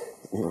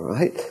 all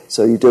right.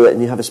 So you do it,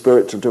 and you have a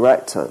spiritual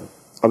director.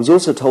 I was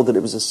also told that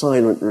it was a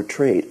silent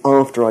retreat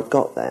after I'd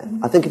got there.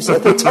 I think if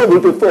somebody told me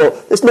before,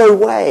 there's no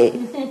way.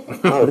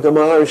 My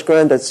Irish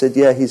granddad said,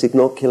 yeah, he's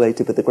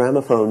inoculated with the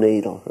gramophone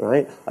needle,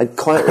 right? I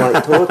quite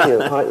like talking,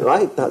 I quite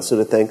like that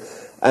sort of thing.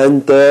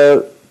 And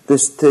they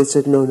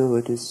said, no,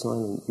 it is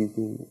silent.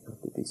 You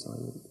have to be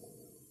silent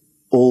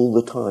all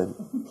the time,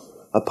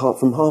 apart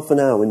from half an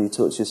hour when you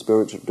talk to your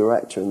spiritual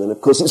director, and then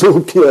of course it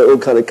all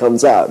kind of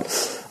comes out.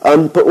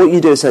 But what you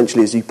do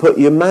essentially is you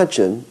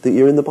imagine that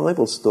you're in the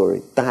Bible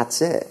story.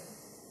 That's it.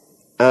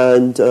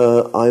 And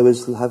I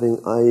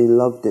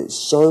loved it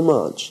so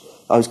much.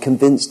 I was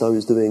convinced I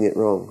was doing it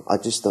wrong. I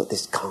just thought,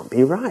 this can't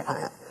be right.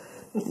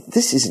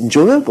 This is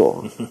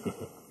enjoyable.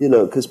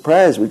 Because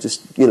prayers were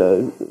just,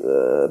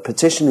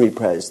 petitionary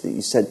prayers that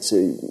you said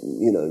to,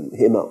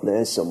 him up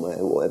there somewhere,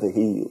 or whatever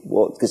he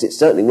was, because it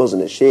certainly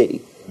wasn't a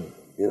she.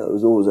 It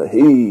was always a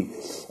he.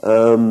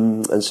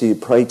 And so you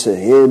pray to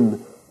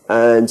him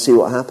and see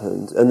what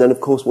happened. And then,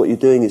 of course, what you're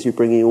doing is you're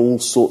bringing all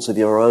sorts of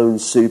your own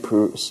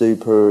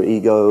super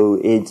ego,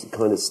 id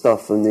kind of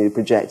stuff, and you're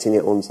projecting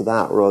it onto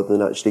that rather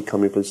than actually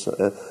coming from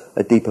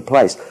a deeper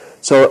place.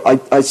 So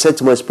I said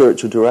to my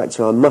spiritual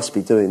director, I must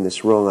be doing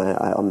this wrong.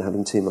 I'm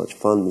having too much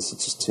fun. This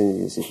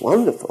is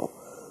wonderful.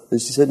 And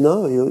she said,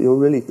 no, you're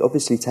really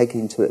obviously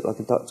taking to it like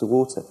a duck to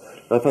water.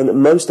 And I find that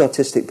most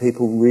artistic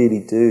people really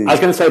do. I was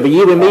going to say, but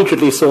you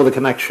immediately saw the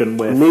connection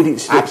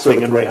with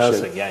acting and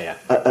rehearsing. Yeah.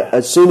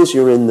 As soon as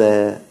you're in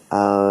there,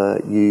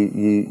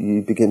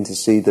 you begin to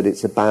see that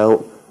it's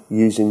about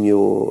using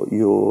your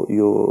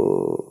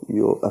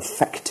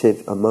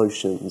affective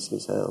emotions,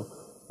 is how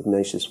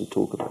Ignatius would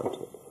talk about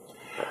it.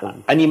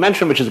 And you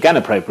mentioned, which is again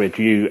appropriate,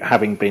 you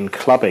having been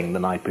clubbing the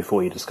night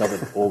before you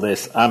discovered all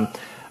this.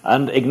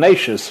 And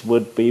Ignatius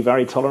would be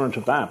very tolerant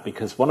of that,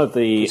 because one of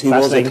the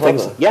fascinating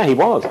things... Yeah, he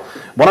was.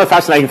 One of the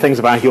fascinating things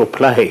about your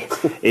play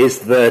is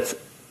that,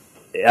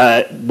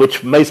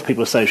 which most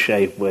people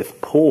associate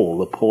with Paul,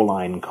 the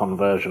Pauline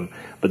conversion,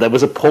 but there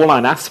was a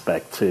Pauline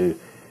aspect to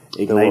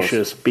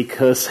Ignatius,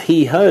 because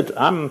he heard...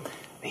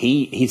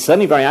 He's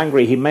certainly very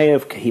angry. He may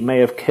have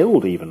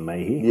killed even,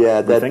 may he?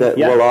 Yeah,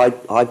 well,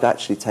 I've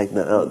actually taken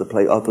that out of the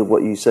play. After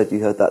what you said, you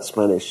heard that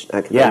Spanish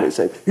academic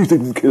saying, "You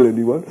didn't kill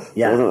anyone."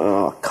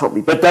 Yeah, can't be.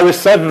 But there was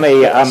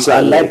certainly a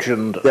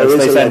legend, as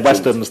they say in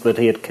westerns, that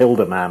he had killed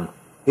a man.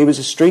 He was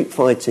a street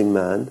fighting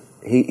man.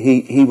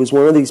 He was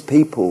one of these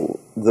people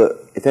that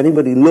if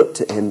anybody looked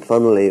at him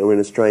funnily or in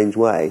a strange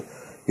way,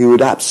 he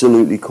would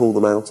absolutely call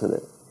them out on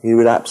it. He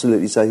would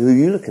absolutely say, "Who are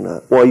you looking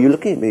at? Why are you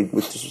looking at me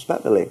with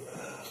disrespectfully?"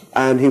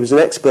 And he was an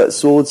expert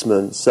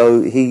swordsman, so I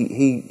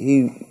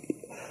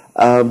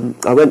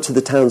went to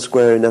the town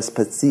square in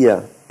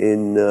Aspasia,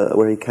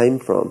 where he came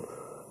from,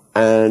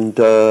 and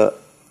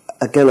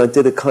again I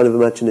did a kind of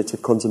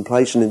imaginative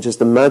contemplation and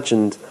just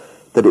imagined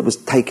that it was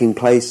taking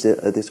place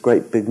at this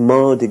great big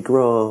Mardi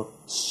Gras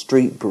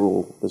street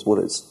brawl, is what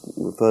it's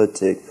referred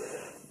to,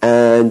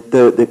 and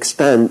the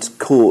extant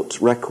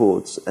court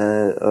records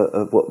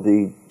of what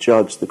the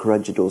judge, the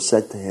corregidor,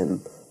 said to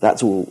him,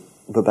 that's all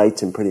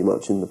verbatim pretty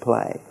much in the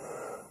play.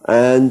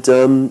 And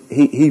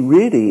he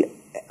really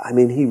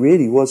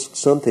was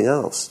something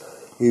else.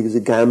 He was a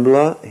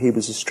gambler, he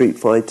was a street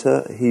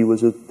fighter, he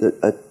was a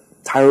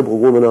terrible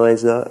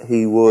womanizer,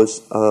 he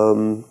was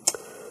a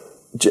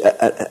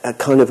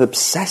kind of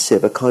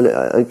obsessive, a kind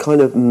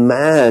of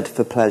mad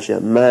for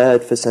pleasure,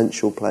 mad for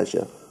sensual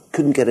pleasure,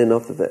 couldn't get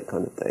enough of it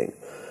kind of thing.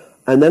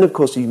 And then, of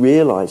course, you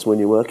realise when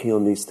you're working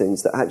on these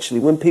things that actually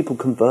when people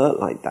convert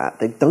like that,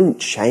 they don't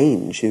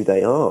change who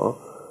they are.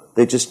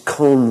 They just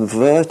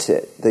convert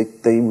it. They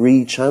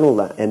rechannel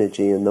that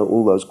energy and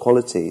all those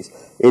qualities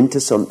into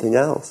something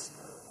else.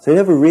 So he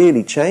never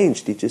really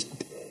changed. He just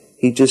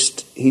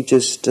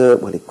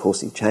well, of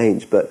course he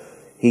changed, but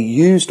he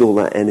used all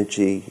that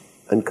energy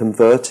and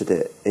converted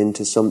it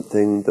into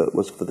something that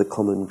was for the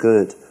common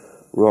good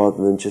rather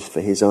than just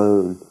for his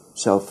own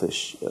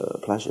selfish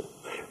pleasure.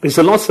 There's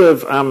a lot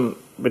of,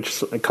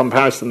 which a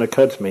comparison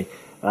occurred to me,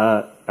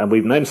 and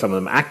we've known some of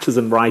them, actors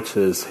and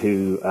writers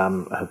who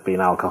have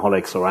been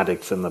alcoholics or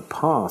addicts in the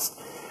past.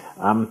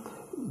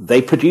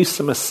 They produce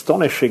some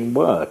astonishing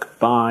work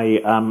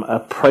by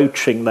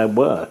approaching their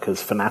work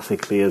as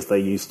fanatically as they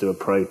used to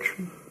approach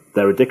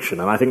their addiction.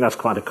 And I think that's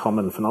quite a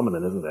common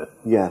phenomenon, isn't it?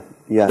 Yeah,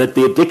 yeah. That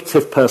the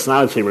addictive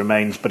personality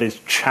remains, but is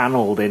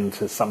channeled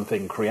into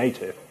something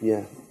creative.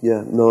 Yeah,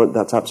 yeah. No,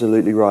 that's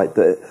absolutely right.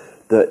 That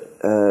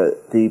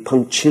the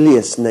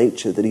punctilious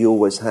nature that he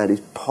always had is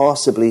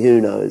possibly,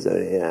 who knows,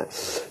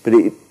 but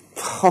it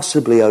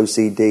possibly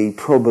OCD,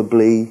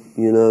 probably,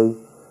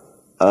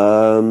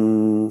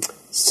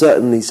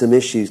 certainly some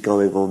issues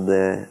going on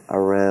there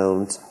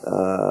around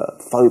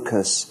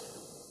focus,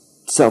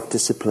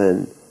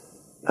 self-discipline,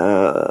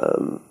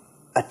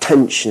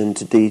 attention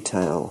to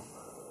detail.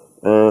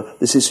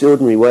 This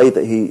extraordinary way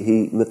that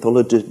he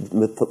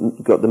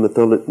got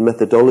the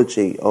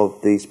methodology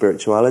of the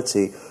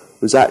spirituality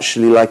was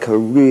actually like a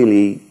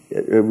really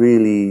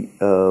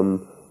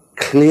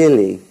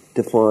clearly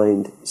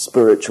defined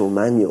spiritual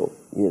manual,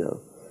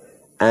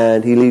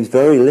 and he leaves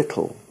very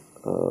little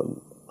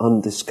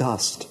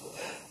undiscussed.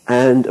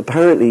 And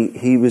apparently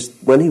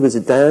when he was a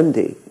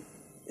dandy,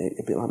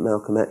 a bit like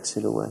Malcolm X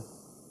in a way,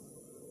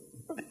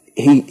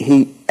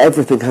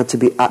 everything had to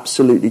be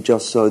absolutely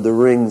just so. The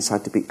rings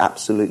had to be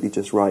absolutely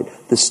just right.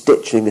 The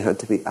stitching had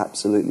to be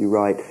absolutely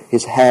right.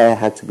 His hair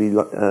had to be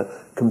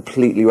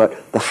completely right.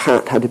 The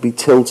hat had to be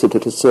tilted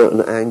at a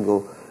certain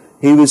angle.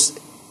 He was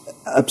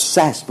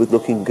obsessed with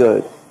looking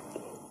good.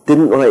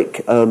 Didn't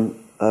like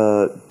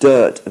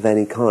dirt of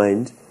any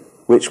kind,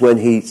 which when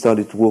he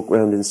started to walk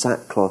around in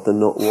sackcloth and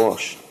not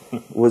wash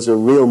was a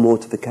real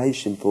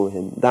mortification for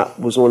him. That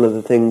was one of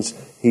the things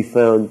he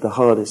found the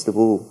hardest of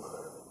all.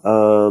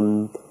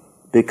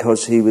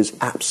 Because he was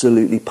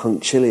absolutely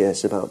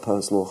punctilious about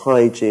personal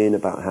hygiene,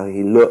 about how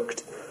he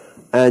looked,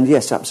 and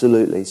yes,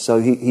 absolutely. So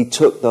he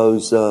took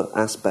those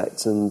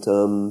aspects and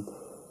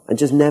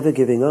just never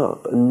giving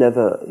up, and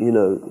never,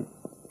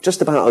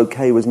 just about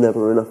okay was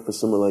never enough for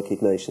someone like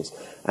Ignatius.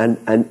 And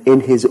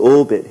in his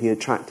orbit, he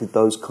attracted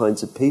those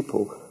kinds of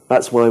people.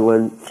 That's why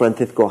when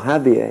Francisco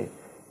Javier,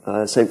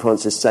 St.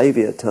 Francis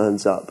Xavier,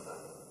 turns up,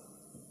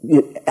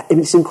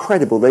 it's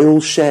incredible. They all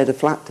shared a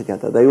flat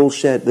together. They were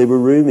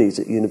roomies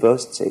at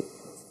university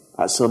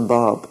at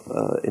Saint-Barbe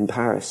in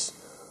Paris.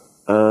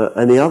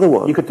 And the other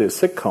one... You could do a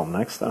sitcom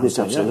next time. Yes,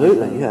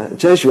 absolutely, yeah.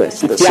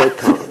 Jesuits, the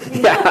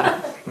sitcom. Yeah.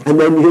 And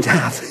then you'd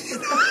have...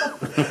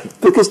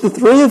 because the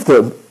three of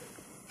them,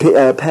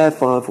 Père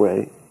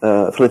Favre,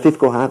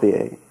 Francisco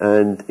Javier,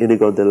 and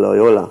INIGO de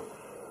Loyola,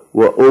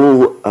 were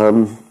all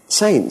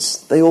saints.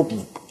 They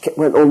all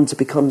went on to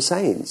become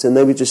saints, and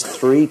they were just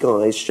three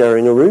guys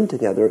sharing a room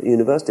together at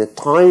university, a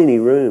tiny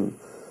room.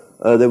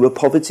 They were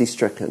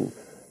poverty-stricken,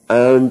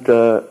 and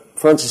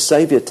Francis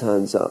Xavier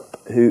turns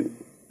up, who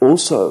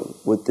also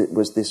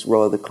was this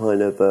rather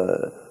kind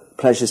of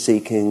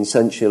pleasure-seeking,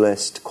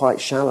 sensualist,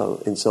 quite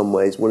shallow in some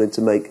ways, wanted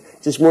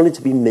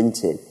to be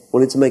minted,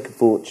 wanted to make a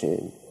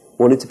fortune,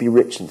 wanted to be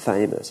rich and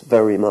famous,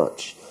 very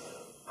much.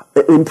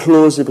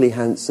 Implausibly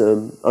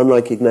handsome,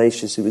 unlike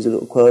Ignatius, who was a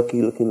little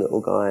quirky-looking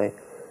little guy,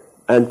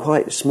 and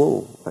quite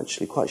small,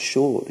 actually, quite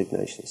short,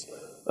 Ignatius.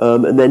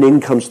 And then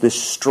in comes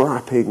this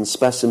strapping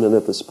specimen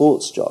of a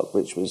sports jock,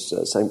 which was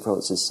St.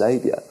 Francis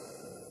Xavier.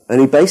 And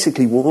he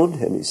basically warned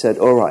him. He said,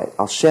 all right,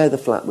 I'll share the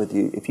flat with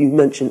you. If you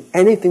mention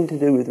anything to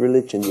do with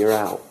religion, you're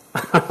out.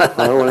 I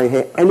don't want to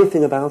hear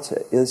anything about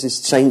it. This is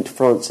St.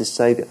 Francis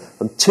Xavier.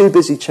 I'm too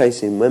busy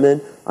chasing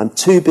women. I'm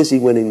too busy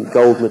winning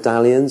gold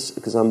medallions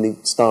because I'm the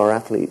star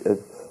athlete of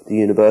the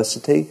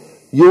university.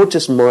 You're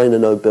just minor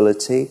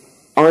nobility.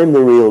 I'm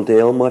the real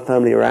deal. My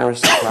family are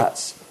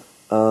aristocrats,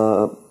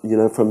 from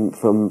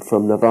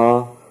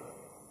Navarre,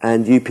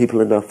 and you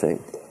people are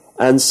nothing.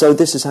 And so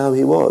this is how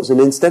he was. And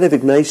instead of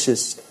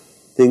Ignatius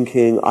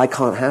thinking, I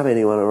can't have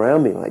anyone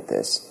around me like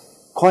this,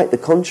 quite the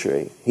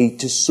contrary. He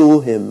just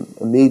saw him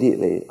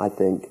immediately, I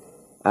think,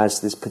 as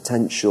this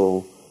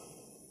potential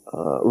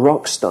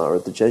rock star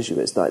of the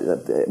Jesuits,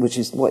 which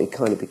is what he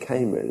kind of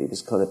became, really,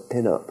 this kind of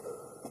pin-up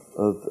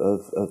of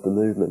the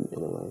movement,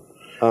 in a way.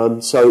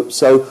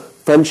 So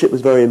friendship was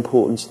very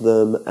important to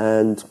them,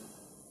 and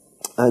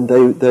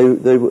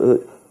they were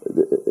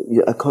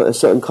a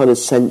certain kind of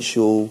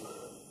sensual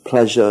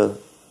pleasure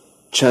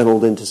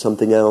channeled into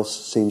something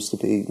else seems to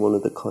be one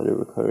of the kind of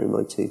recurring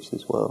motifs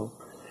as well.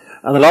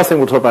 And the last thing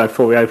we'll talk about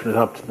before we open it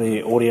up to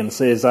the audience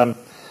is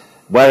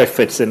where it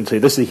fits into.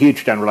 This is a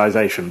huge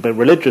generalization, but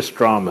religious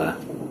drama,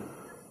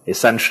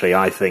 essentially,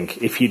 I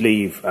think, if you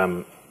leave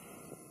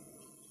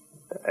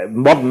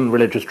modern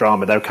religious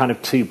drama, there are kind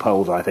of two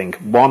poles, I think.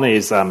 One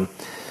is the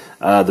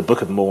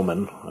Book of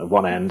Mormon at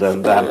one end,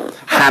 and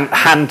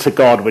Hand to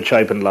God, which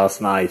opened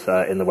last night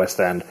in the West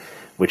End,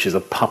 which is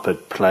a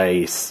puppet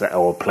play,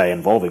 or play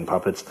involving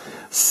puppets,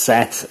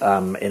 set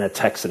in a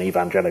Texan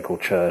evangelical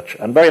church,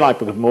 and very like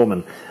Book of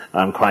Mormon,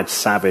 quite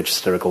savage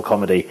satirical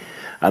comedy.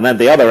 And then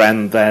the other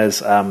end,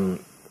 there's A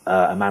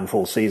Man for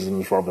All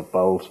Seasons, Robert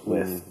Bolt,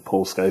 with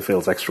Paul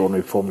Schofield's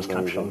extraordinary performance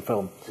captured on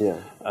film,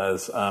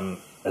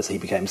 as he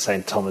became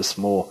St. Thomas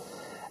More.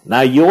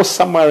 Now, you're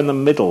somewhere in the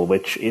middle,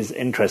 which is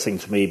interesting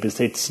to me, because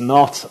it's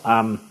not...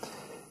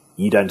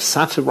 you don't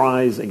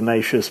satirize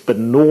Ignatius, but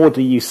nor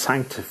do you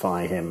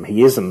sanctify him.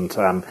 He isn't.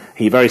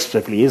 He very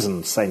specifically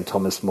isn't St.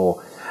 Thomas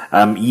More.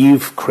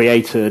 You've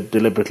created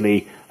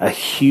deliberately a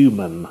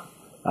human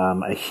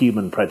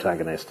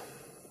protagonist.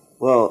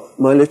 Well,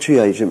 my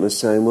literary agent was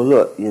saying, well,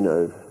 look,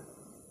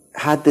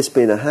 had this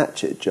been a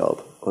hatchet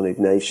job on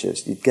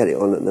Ignatius, you'd get it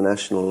on at the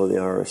National or the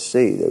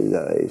RSC those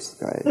days.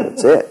 Okay,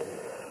 that's it.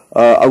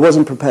 I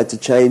wasn't prepared to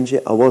change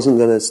it. I wasn't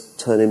going to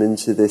turn him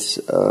into this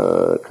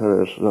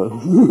kind of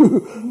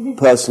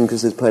person,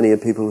 because there's plenty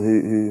of people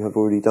who have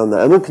already done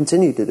that and will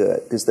continue to do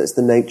it, because that's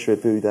the nature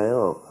of who they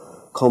are.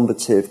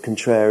 Combative,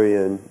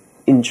 contrarian,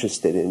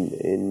 interested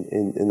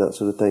in that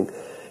sort of thing.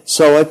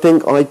 So I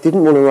think I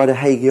didn't want to write a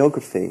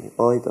hagiography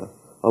either.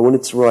 I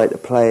wanted to write a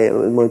play,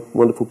 and my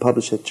wonderful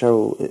publisher,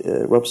 Cheryl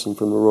Robson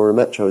from Aurora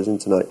Metro, is in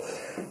tonight.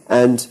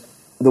 And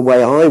the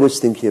way I was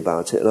thinking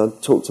about it, and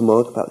I've talked to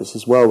Mark about this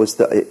as well, was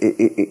that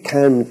it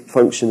can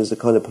function as a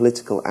kind of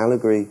political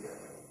allegory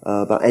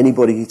about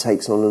anybody who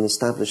takes on an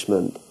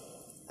establishment.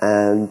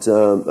 And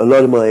a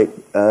lot of my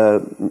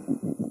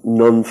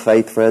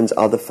non-faith friends,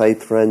 other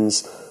faith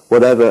friends,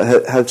 whatever,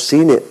 have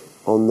seen it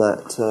on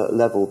that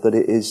level, that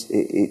it is...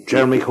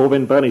 Jeremy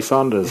Corbyn, Bernie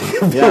Sanders.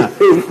 Yeah.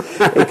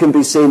 It can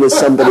be seen as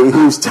somebody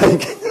who's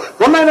taken...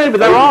 Well, no, but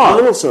there are.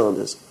 Donald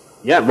Sanders.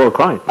 Yeah, well,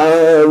 quite.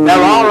 There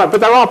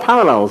are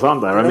parallels,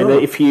 aren't there?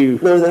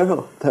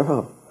 No, there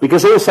are.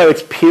 Because also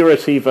it's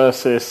purity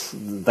versus,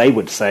 they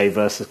would say,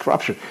 versus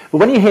corruption. But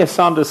when you hear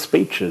Sanders'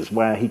 speeches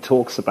where he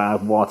talks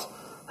about what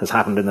has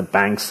happened in the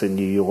banks in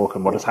New York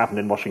and what has happened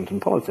in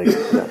Washington politics,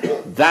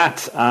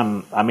 that,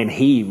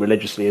 he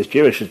religiously is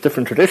Jewish, it's a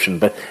different tradition,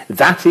 but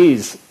that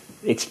is,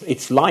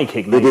 it's like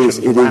Ignatius.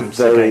 It is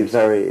very,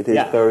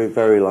 very,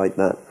 very like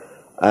that.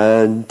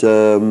 And...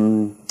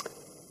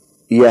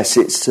 yes,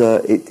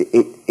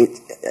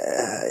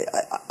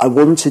 I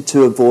wanted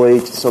to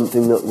avoid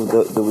something that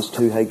was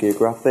too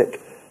hagiographic,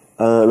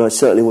 and I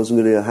certainly wasn't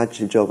going to do a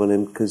hatchet job on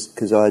him,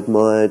 because I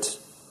admired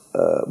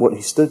what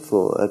he stood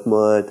for. I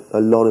admired a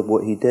lot of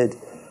what he did,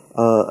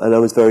 and I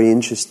was very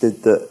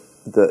interested that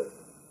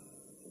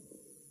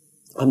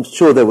I'm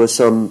sure there were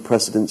some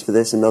precedents for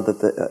this and other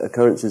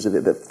occurrences of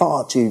it, but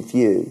far too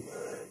few.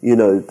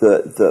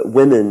 That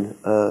women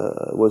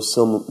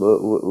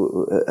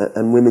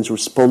and women's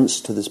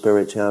response to the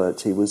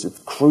spirituality was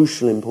of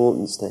crucial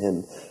importance to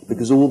him,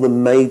 because all the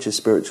major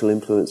spiritual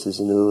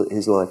influences in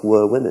his life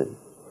were women.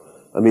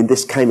 I mean,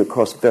 this came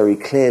across very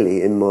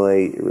clearly in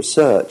my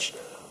research.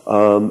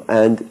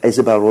 And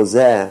Isabel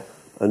Roser,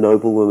 a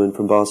noble woman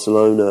from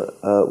Barcelona,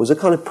 was a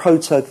kind of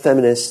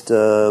proto-feminist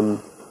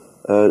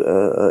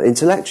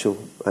intellectual,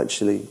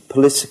 actually,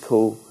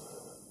 political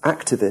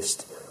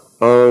activist.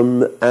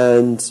 And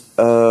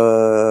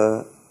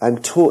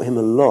taught him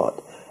a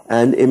lot,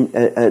 and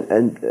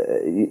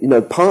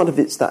part of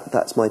it's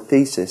that's my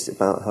thesis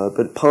about her,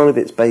 but part of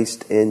it's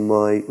based in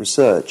my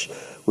research.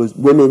 Was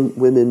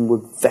women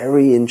were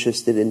very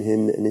interested in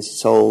him and his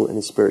soul and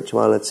his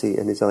spirituality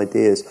and his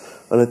ideas,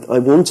 and I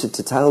wanted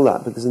to tell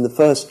that, because in the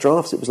first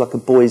drafts it was like a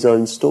boy's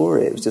own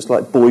story. It was just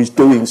like boys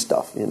doing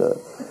stuff, it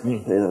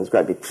was a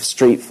great big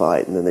street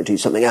fight, and then they do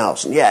something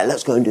else, and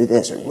let's go and do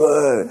this, and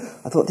whoa.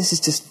 I thought, this is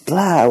just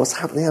blah, what's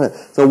happening here?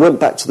 So I went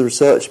back to the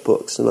research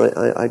books, and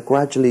I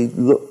gradually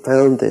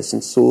found this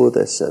and saw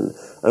this, and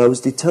I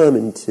was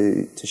determined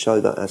to show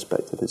that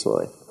aspect of his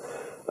life.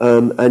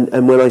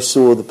 And when I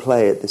saw the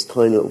play at this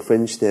tiny little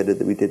Fringe theatre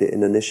that we did it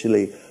in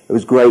initially, it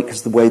was great,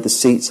 because the way the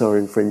seats are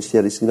in Fringe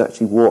theatres, you can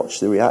actually watch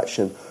the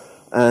reaction.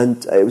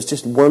 And it was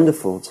just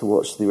wonderful to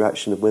watch the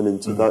reaction of women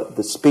to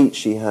the speech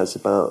she has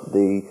about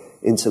the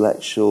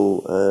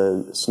intellectual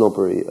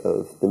snobbery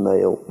of the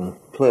male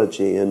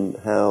clergy, and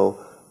how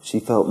she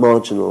felt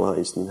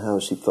marginalised, and how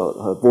she felt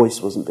her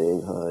voice wasn't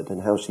being heard,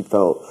 and how she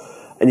felt...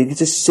 And you could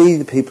just see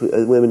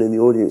the women in the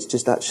audience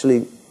just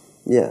actually,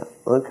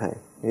 okay,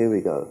 here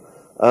we go.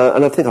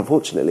 And I think,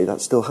 unfortunately, that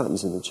still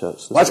happens in the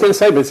church. Well, I was going to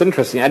say, but it's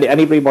interesting.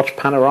 Anybody watched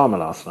Panorama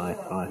last night?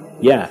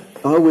 Yeah.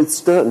 Oh, with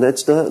Ed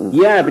Sturton.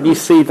 Yeah, but you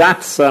see,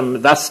 that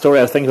story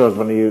I was thinking of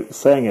when you were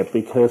saying it,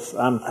 because...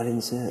 I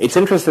didn't see it. It's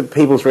interesting,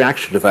 people's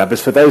reaction to that,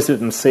 because for those who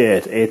didn't see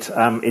it, it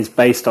is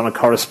based on a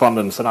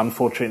correspondence, and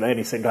unfortunately they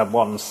only seem to have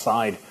one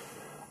side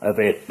of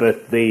it,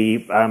 but the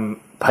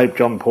Pope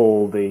John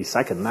Paul II,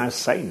 now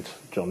Saint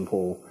John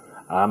Paul,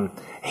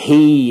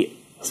 he...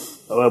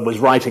 was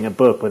writing a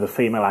book with a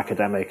female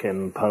academic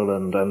in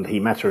Poland, and he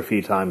met her a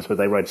few times, but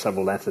they wrote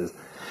several letters.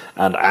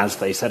 And as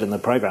they said in the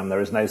programme, there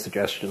is no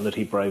suggestion that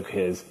he broke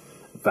his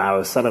vow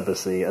of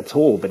celibacy at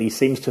all, but he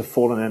seems to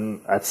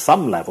have at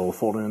some level,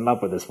 fallen in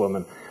love with this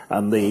woman,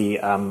 and the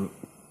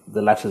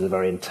letters are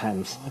very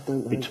intense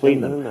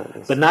between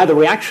them. But now the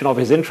reaction of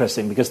it is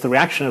interesting, because the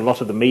reaction of a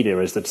lot of the media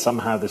is that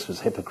somehow this was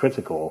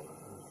hypocritical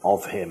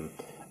of him.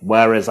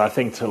 Whereas I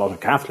think to a lot of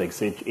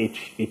Catholics,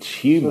 it's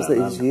human.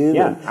 It's human.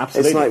 Yeah,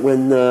 absolutely. It's like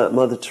when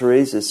Mother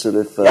Teresa sort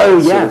of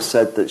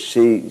said that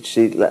she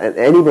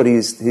anybody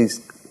who's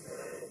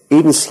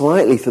even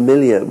slightly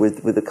familiar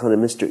with the kind of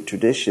mystic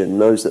tradition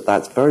knows that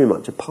that's very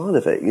much a part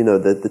of it.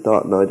 The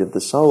dark night of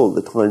the soul,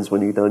 the times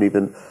when you don't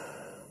even...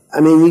 I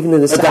mean, even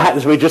in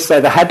as we just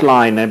say, the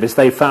headline is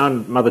they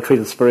found Mother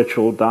Teresa's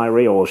spiritual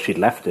diary, or she'd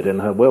left it in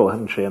her will,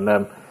 hadn't she? And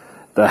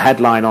the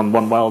headline on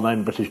one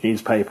well-known British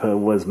newspaper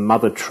was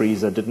 "Mother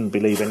Teresa didn't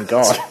believe in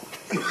God."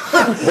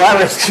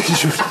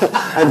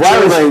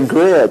 Germaine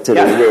Greer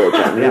didn't work.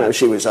 You know,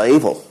 she was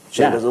evil.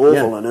 She was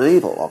awful and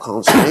evil. I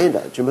can't stand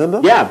her. Do you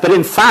remember? Yeah, but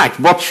in fact,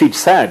 what she'd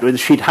said was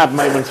she'd had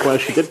moments where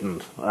she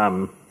didn't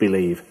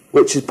believe.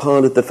 Which is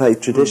part of the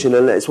faith tradition,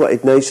 and it's what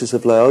Ignatius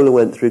of Loyola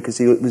went through, because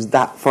he was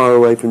that far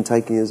away from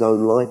taking his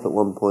own life at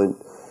one point,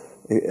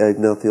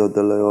 Ignatius of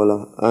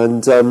Loyola.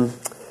 And,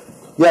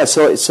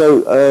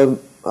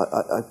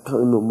 I can't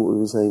remember what we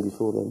were saying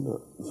before then.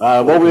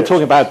 But, we were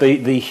talking about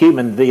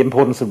the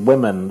importance of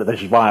women,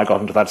 which is why I got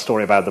into that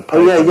story about the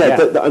Pope.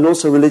 And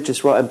also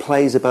religious and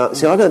plays about...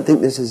 See, I don't think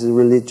this is a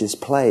religious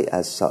play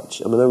as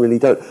such. I mean, I really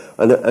don't.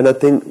 And I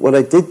think what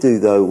I did do,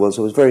 though, was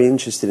I was very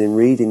interested in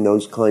reading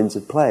those kinds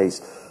of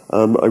plays.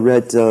 I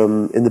read,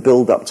 in the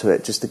build-up to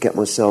it, just to get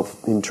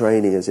myself in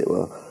training, as it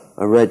were,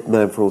 I read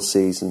Man for All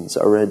Seasons.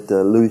 I read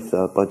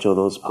Luther by John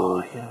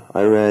Osborne.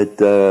 I read,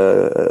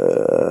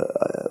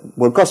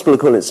 Gospel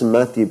according to St.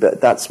 Matthew,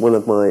 but that's one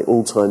of my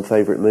all-time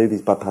favourite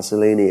movies by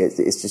Pasolini.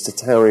 It's just a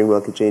towering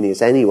work of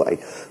genius anyway.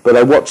 But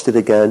I watched it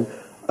again.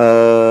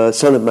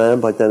 Son of Man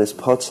by Dennis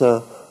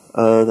Potter.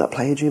 That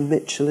play Adrian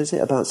Mitchell, is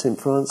it, about St.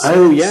 Francis?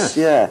 Oh, yes.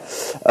 Yeah.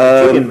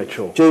 Julian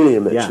Mitchell.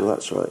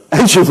 That's right.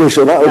 Adrian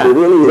Mitchell, that would be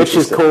really Which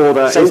interesting.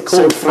 Which is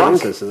called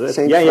Francis, is it?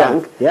 St.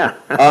 Frank. Yeah.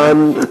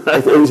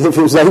 If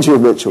it was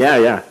Adrian Mitchell.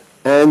 Yeah.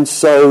 And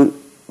so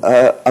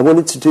I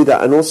wanted to do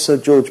that, and also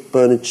George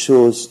Bernard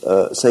Shaw's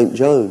St.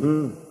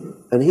 Joan.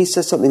 And he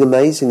says something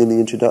amazing in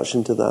the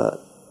introduction to that.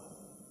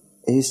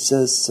 He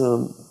says...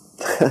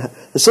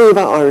 the story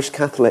about Irish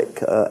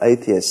Catholic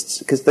atheists,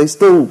 because they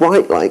still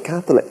write like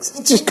Catholics.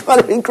 It's just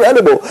kind of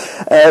incredible.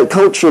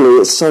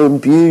 Culturally, it's so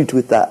imbued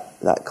with that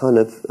kind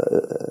of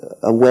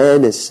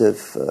awareness of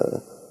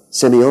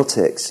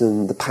semiotics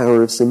and the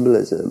power of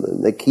symbolism,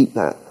 and they keep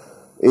that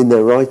in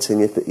their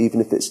writing,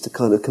 even if it's to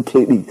kind of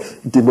completely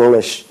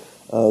demolish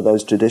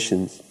those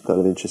traditions.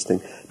 Kind of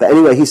interesting. But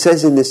anyway, he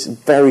says in this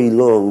very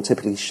long,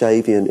 typically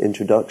Shavian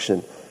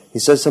introduction, he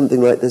says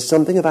something like, there's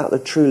something about the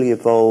truly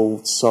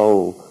evolved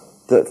soul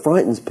that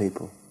frightens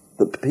people,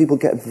 that people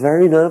get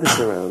very nervous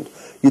around.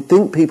 You'd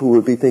think people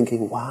would be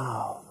thinking,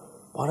 wow,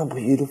 what a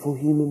beautiful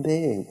human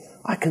being.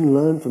 I can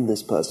learn from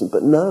this person.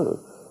 But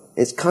no,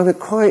 it's kind of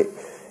quite...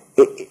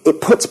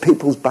 It puts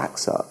people's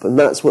backs up, and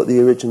that's what the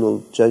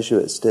original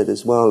Jesuits did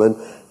as well. And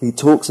he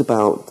talks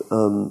about...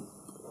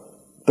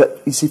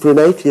 but you see, for an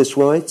atheist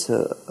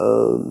writer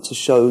to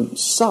show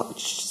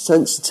such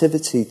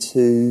sensitivity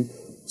to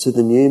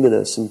the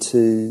numinous and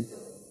to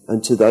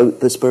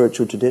the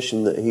spiritual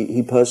tradition that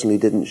he personally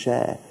didn't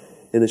share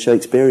in a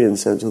Shakespearean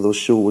sense, although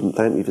Shaw wouldn't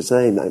thank me for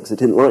saying that because I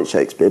didn't like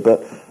Shakespeare,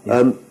 but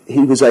he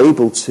was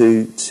able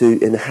to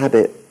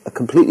inhabit a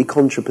completely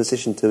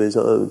contraposition to his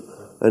own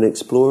and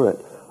explore it.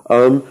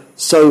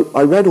 So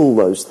I read all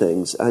those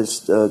things.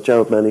 As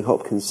Gerald Manley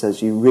Hopkins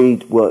says, you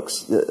read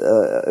works,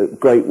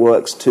 great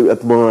works to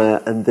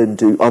admire and then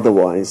do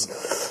otherwise,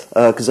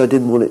 because I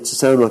didn't want it to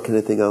sound like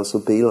anything else or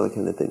be like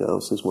anything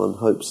else, as one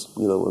hopes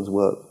one's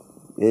work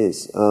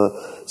is.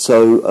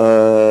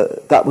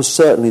 That was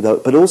certainly, though,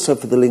 but also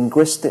for the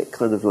linguistic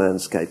kind of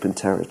landscape and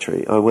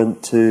territory, I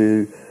went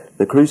to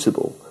The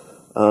Crucible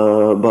by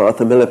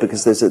Arthur Miller,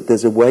 because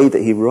there's a way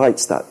that he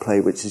writes that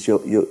play, which is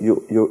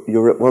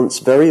you're at once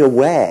very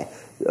aware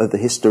of the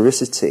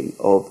historicity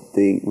of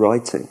the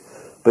writing,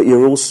 but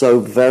you're also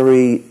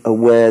very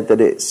aware that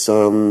it's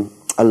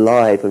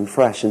alive and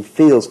fresh and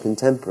feels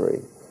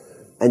contemporary,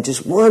 and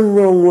just one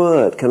wrong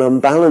word can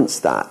unbalance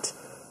that.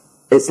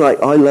 It's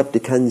like, I love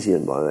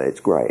Dickensian, by the way,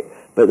 it's great.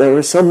 But there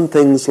are some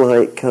things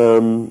like,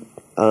 about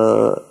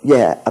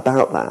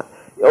that.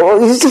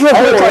 It's just like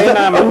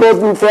a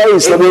modern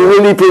phrase that will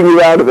really bring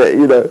you out of it,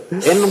 In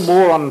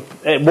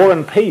War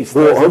and Peace,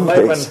 there's a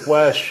moment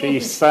where she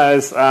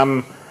says,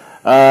 so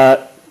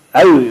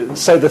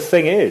the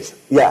thing is.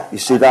 Yeah, you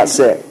see, that's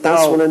it.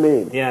 That's what I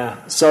mean. Yeah.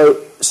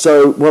 So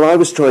what I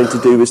was trying to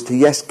do was to,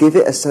 yes, give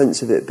it a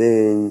sense of it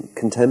being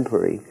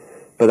contemporary,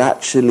 but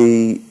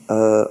actually,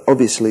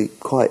 obviously,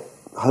 quite...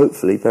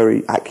 hopefully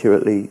very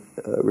accurately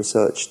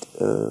researched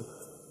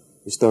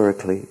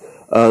historically,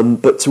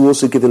 but to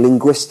also give a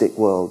linguistic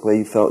world where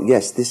you felt,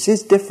 yes, this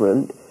is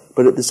different,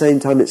 but at the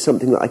same time it's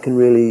something that I can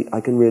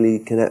really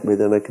connect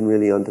with and I can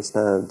really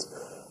understand,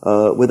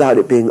 without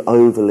it being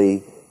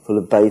overly full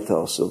of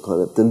bathos or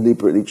kind of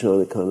deliberately trying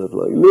to kind of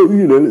like,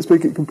 let's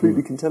make it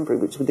completely contemporary,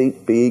 which would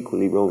be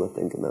equally wrong, I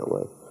think, in that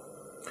way.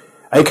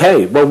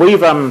 Okay, well we've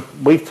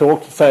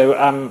talked, so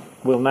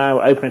we'll now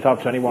open it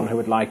up to anyone who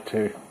would like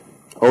to.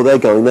 Oh, they're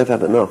going. They've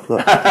had enough.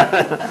 Look.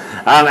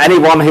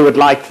 Anyone who would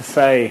like to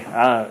say,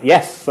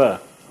 yes, sir.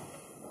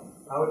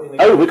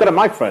 We've got a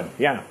microphone.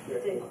 Yeah.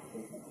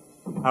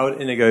 How would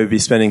INIGO be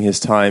spending his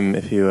time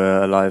if he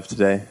were alive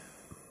today?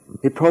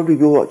 He'd probably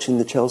be watching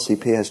the Chelsea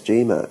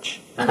PSG match,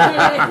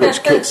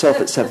 which kicks off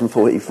at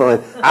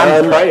 7:45,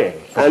 and praying.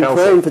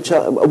 Praying for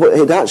Chelsea. Well,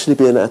 he'd actually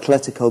be an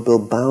Atletico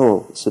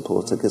Bilbao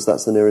supporter because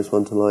that's the nearest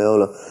one to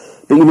Loyola.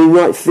 But you mean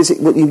right?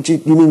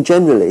 You mean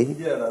generally?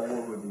 Yeah, like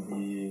what would he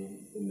be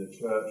in the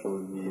church, or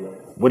would he be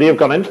Would he have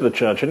gone into the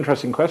church?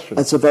 Interesting question.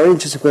 That's a very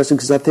interesting question,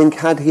 because I think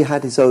had he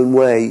had his own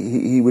way,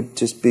 he would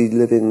just be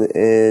living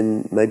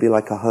in maybe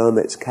like a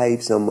hermit's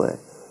cave somewhere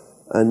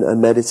and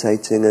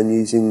meditating and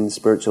using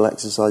spiritual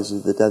exercises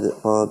of the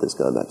Desert Fathers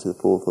going back to the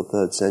 4th or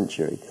 3rd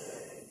century.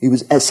 He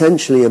was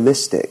essentially a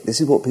mystic. This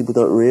is what people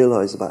don't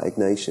realise about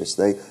Ignatius.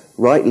 They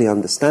rightly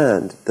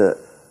understand that,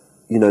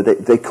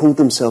 they called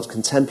themselves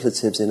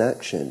contemplatives in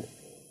action.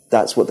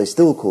 That's what they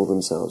still call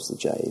themselves, the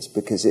Jays,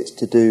 because it's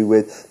to do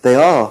with, they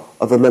are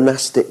of a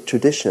monastic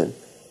tradition,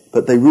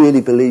 but they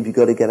really believe you've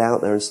got to get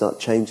out there and start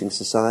changing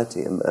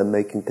society and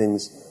making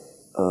things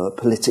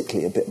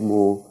politically a bit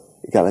more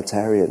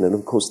egalitarian. And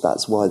of course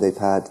that's why they've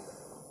had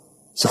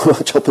so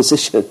much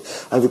opposition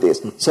over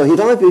this. So he'd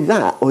either be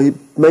that, or he'd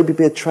maybe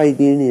be a trade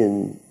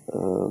union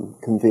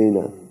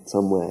convener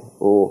somewhere,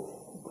 or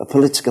a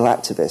political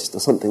activist, or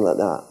something like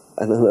that.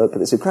 I don't know,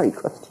 but it's a great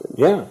question.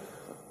 Yeah.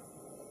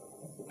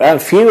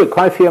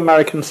 Quite a few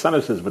American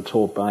senators were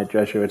taught by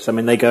Jesuits. I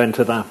mean, they go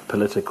into that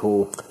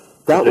political...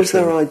 That was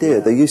their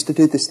idea. They used to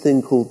do this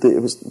thing called...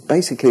 It was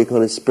basically a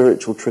kind of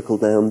spiritual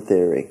trickle-down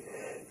theory.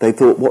 They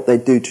thought what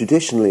they'd do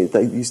traditionally,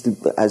 they used to,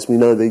 as we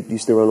know, they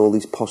used to run all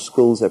these posh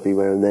schools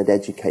everywhere, and they'd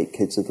educate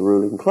kids of the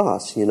ruling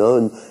class,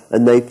 and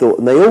they thought...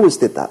 And they always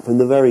did that from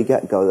the very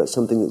get-go. That's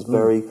something that's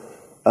very...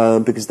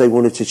 because they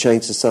wanted to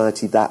change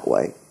society that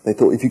way. They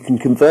thought if you can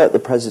convert the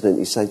president,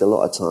 you saved a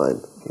lot of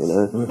time.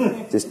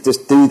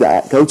 Just do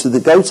that. Go to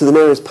the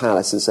nearest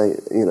palace and say,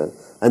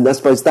 And I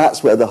suppose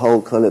that's where the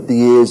whole kind of the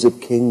years of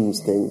kings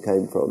thing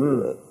came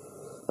from.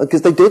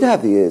 Because they did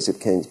have the years of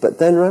kings, but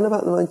then around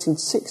about the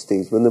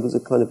 1960s, when there was a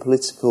kind of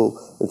political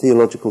and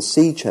theological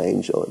sea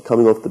change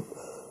coming off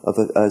of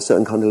a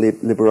certain kind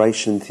of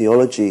liberation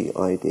theology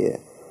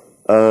idea,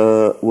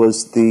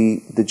 was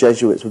the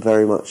Jesuits were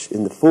very much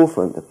in the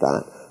forefront of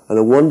that, and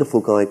a wonderful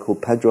guy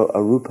called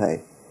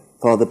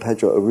Father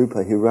Pedro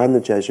Arupe, who ran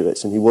the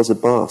Jesuits, and he was a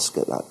Basque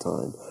at that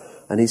time.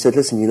 And he said,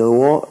 listen, you know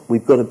what?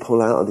 We've got to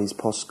pull out of these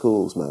posh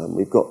schools, man.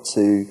 We can't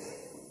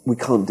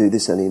do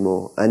this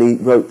anymore. And he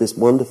wrote this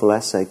wonderful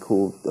essay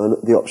called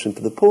The Option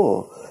for the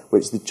Poor,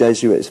 which the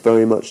Jesuits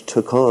very much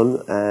took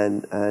on,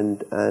 and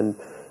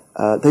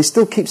they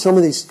still keep some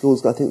of these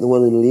schools. I think the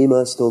one in Lima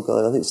is still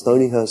going. I think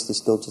Stonyhurst is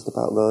still just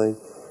about going.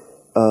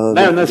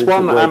 And there's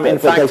one, in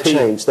fact...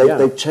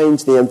 They've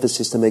changed the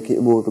emphasis to make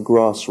it more of a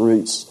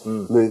grassroots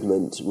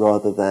movement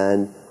rather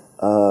than,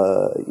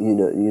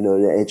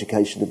 the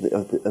education of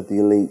the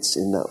elites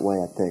in that way,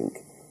 I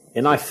think.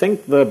 And I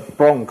think the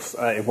Bronx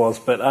it was,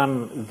 but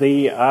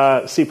the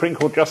Supreme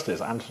Court Justice,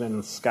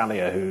 Antonin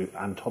Scalia, who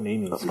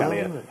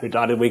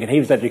died in a week, and he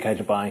was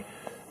educated by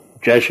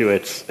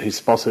Jesuits who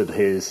spotted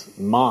his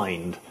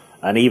mind.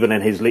 And even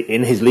in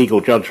his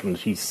legal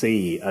judgments, you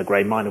see a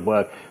great mind at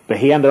work. But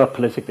he ended up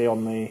politically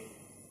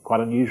quite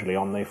unusually,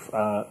 on the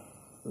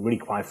really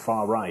quite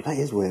far right. That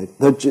is weird.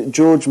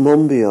 George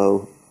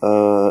Monbiot,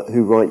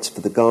 who writes for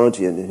The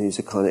Guardian, and who's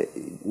a kind of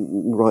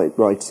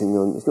writing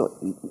on, it's not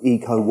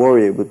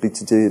eco-warrior would be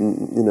to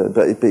do,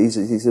 but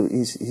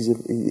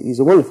he's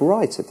a wonderful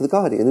writer for The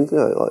Guardian,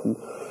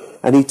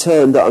 and he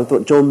turned up. I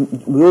thought George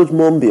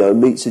Monbiot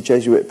meets a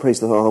Jesuit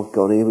priest. I thought, oh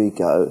God, here we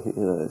go.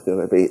 It's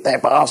going to be, they're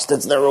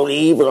bastards, they're all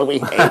evil, we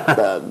hate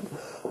them.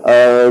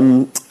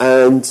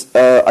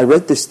 I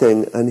read this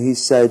thing, and he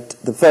said,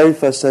 the very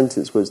first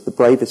sentence was, the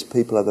bravest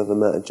people I've ever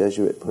met are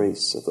Jesuit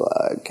priests. I thought,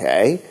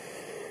 okay,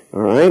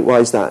 all right, why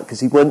is that?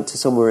 Because he went to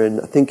somewhere in,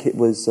 I think it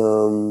was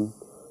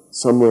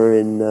somewhere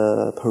in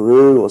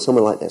Peru or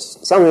somewhere like this,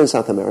 somewhere in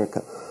South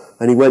America.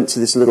 And he went to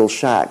this little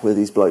shack where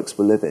these blokes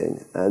were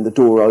living, and the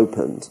door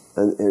opened,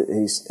 and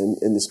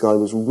this guy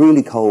was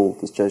really cold,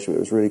 this Jesuit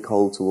was really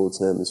cold towards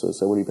him, and sort of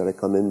said, well, you better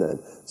come in then,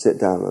 sit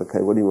down, okay,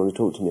 what do you want to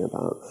talk to me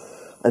about?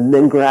 And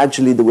then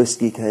gradually the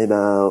whiskey came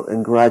out,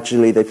 and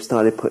gradually they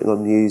started putting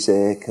on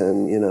music,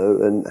 and,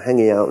 and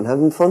hanging out and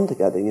having fun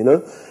together,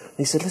 And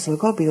he said, listen, I've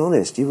got to be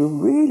honest, you were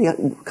really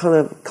kind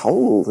of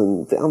cold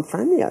and a bit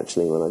unfriendly,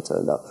 actually, when I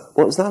turned up.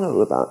 What was that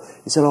all about?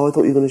 He said, oh, I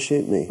thought you were going to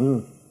shoot me.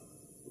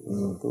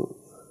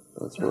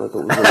 That's what I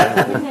thought was going to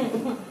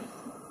happen.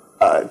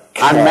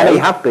 And many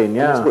have been,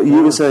 yeah. That's what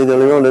you were saying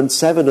earlier on, and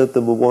 7 of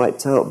them were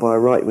wiped out by a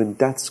right-wing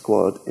death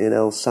squad in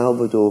El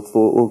Salvador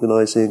for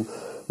organising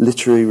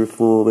literary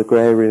reform,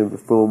 agrarian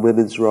reform,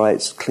 women's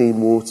rights,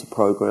 clean water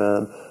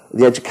programme,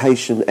 the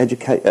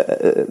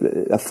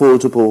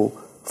affordable,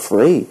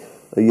 free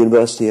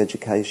university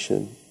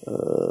education,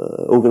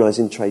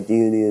 organising trade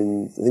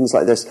unions, things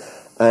like this.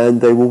 And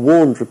they were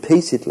warned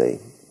repeatedly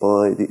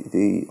by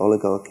the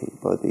oligarchy,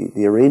 by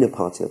the Arena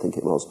Party, I think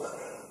it was.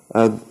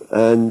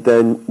 And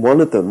then one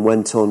of them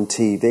went on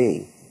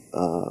TV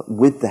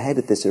with the head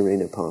of this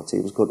Arena Party.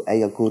 It was called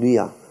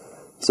Ellacuría.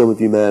 Some of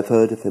you may have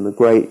heard of him, a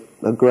great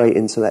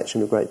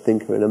intellectual, a great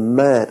thinker, and a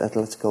mad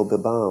Atletico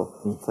Bilbao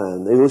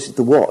fan. They always used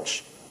to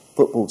watch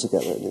football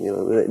together.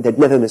 They'd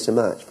never miss a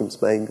match from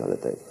Spain, kind of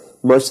thing.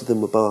 Most of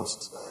them were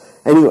Basques.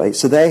 Anyway,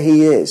 so there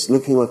he is,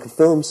 looking like a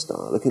film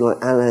star, looking like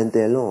Alain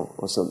Delon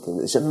or something.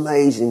 This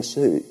amazing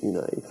suit,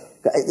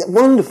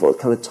 wonderful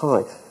kind of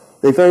tie.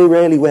 They very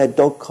rarely wear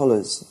dog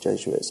collars,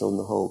 Jesuits, on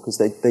the whole, because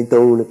they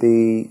don't want to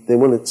be, they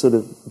want to sort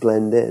of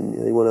blend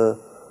in. They want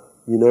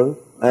to,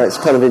 it's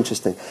kind of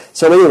interesting.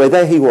 So anyway,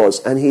 there he was,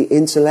 and he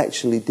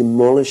intellectually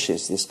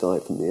demolishes this guy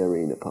from the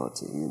arena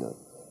party,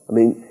 I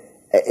mean,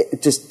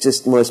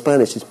 just my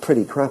Spanish is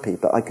pretty crappy,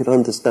 but I could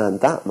understand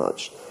that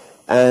much.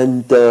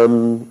 And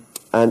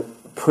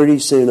pretty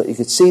soon you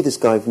could see this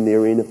guy from the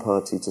arena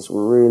party just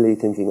really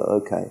thinking,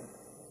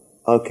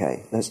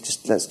 okay, let's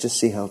just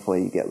see how far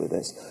you get with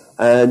this.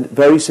 And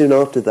very soon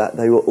after that,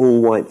 they were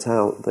all wiped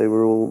out. They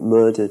were all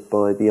murdered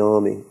by the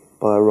army,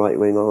 by a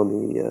right-wing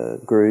army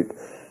group,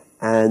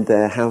 and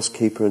their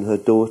housekeeper and her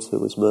daughter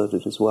was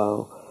murdered as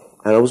well.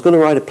 And I was going to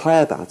write a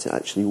play about it,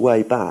 actually,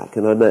 way back,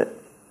 and I met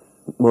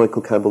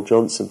Michael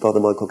Campbell-Johnson, Father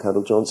Michael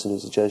Campbell-Johnson,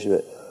 who's a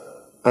Jesuit,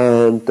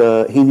 and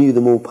he knew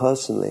them all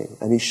personally,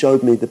 and he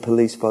showed me the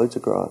police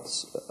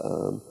photographs,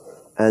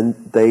 and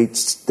they'd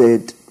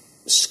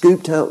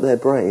scooped out their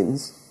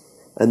brains,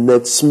 and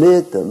they'd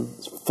smeared them,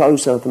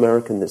 faux South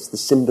American, that's the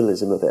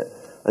symbolism of it,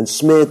 and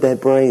smeared their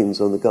brains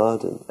on the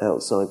garden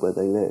outside where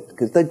they lived.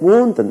 Because they'd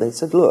warned them, they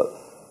said, look,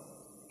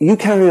 you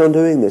carry on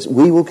doing this,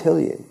 we will kill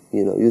you.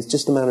 It's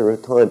just a matter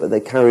of time, but they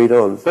carried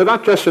on. So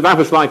that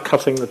was like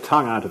cutting the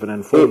tongue out of an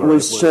informer. It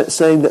was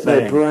saying that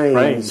their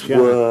brains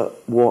were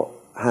what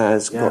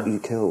has got you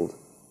killed,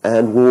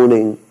 and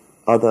warning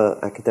other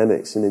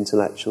academics and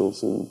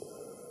intellectuals and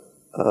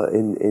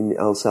in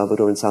El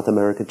Salvador and South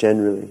America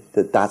generally,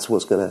 that's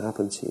what's going to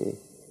happen to you.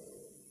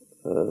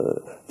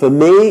 For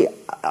me,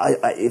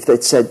 if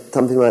they'd said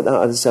something like that,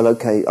 I'd have said,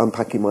 okay, I'm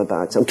packing my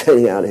bags, I'm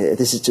getting out of here,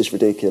 this is just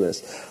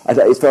ridiculous.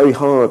 It's very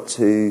hard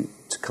to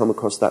come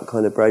across that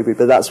kind of bravery,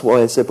 but that's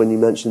why I said when you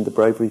mentioned the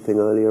bravery thing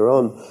earlier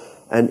on,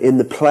 and in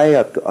the play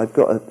I've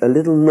got a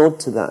little nod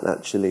to that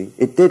actually.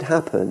 It did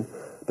happen,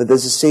 but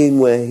there's a scene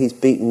where he's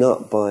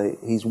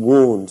he's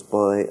warned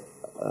by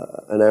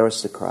an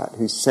aristocrat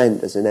who's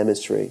sent as an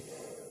emissary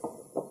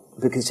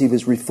because he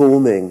was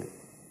reforming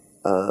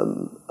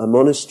a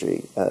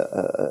monastery,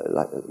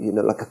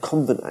 like a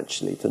convent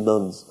actually for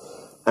nuns,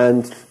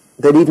 and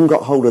they'd even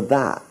got hold of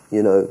that.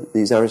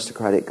 These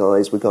aristocratic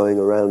guys were going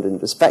around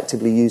and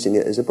effectively using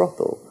it as a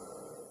brothel,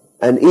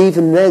 and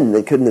even then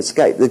they couldn't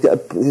escape.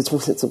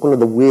 It's one of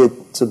the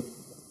weird sort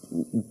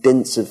of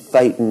dints of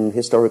fate and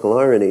historical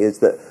irony is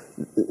that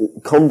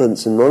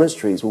convents and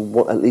monasteries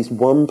were at least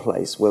one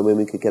place where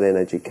women could get an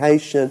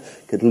education,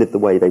 could live the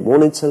way they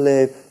wanted to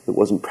live, that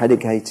wasn't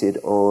predicated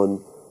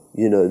on,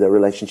 their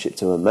relationship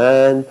to a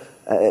man,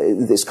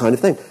 this kind of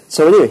thing.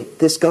 So anyway,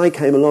 this guy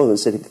came along and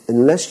said,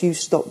 unless you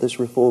stop this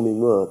reforming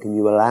work and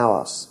you allow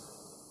us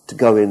to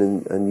go in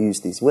and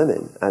use these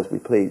women as we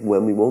please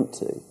when we want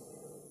to,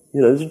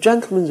 there's a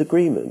gentleman's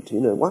agreement,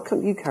 why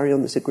can't you carry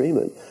on this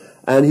agreement?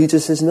 And he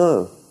just says,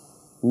 no,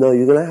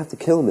 you're going to have to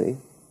kill me.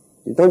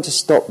 You don't just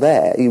stop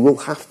there. You will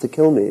have to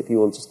kill me if you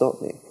want to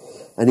stop me.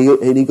 And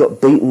he got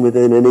beaten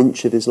within an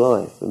inch of his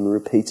life and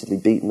repeatedly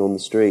beaten on the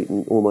street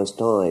and almost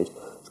died.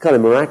 It's kind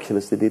of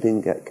miraculous that he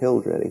didn't get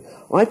killed, really.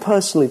 I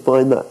personally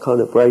find that kind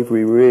of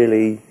bravery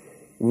really,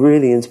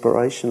 really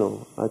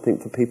inspirational. I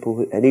think for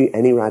people,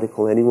 any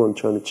radical, anyone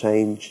trying to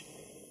change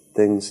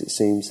things, it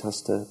seems, has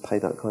to pay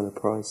that kind of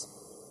price.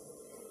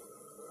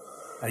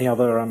 Any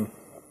other,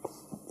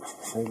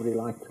 anybody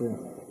like to?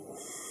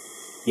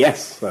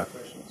 Yes, sir.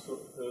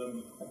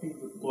 I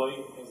think the play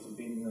has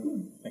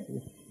been... thank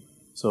you.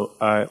 So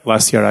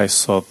last year I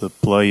saw the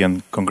play,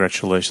 and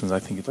congratulations. I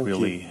think it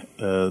really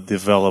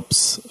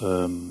develops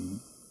the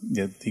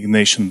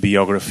Ignatian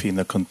biography in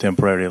a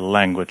contemporary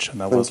language,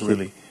 and I was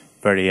really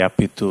very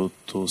happy to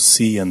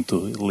see and to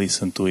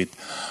listen to it.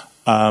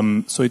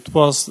 So it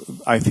was,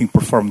 I think,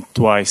 performed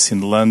twice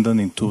in London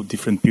in 2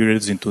 different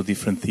periods, in 2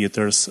 different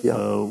theatres.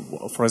 Yeah.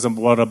 For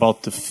example, what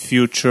about the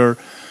future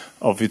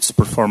of its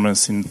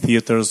performance in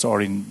theatres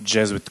or in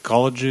Jesuit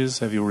colleges?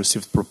 Have you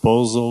received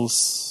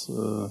proposals?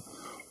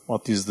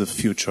 What is the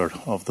future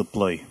of the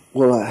play?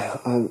 Well,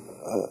 I've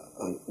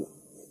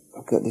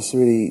got this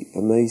really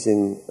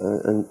amazing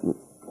and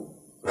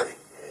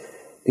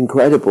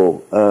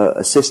incredible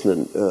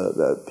assistant,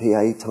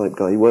 PA type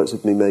guy. He works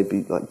with me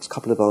maybe like a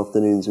couple of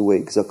afternoons a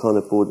week because I can't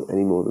afford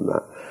any more than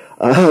that.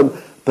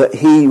 But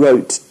he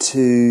wrote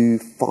to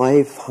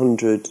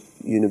 500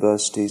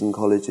 universities and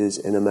colleges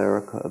in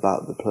America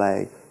about the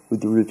play,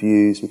 with the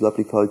reviews, with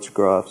lovely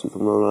photographs and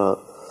blah, blah,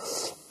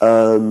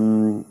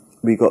 blah.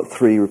 We got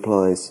 3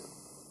 replies.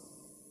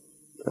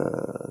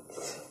 I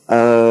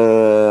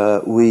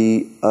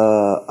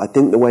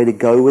think the way to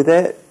go with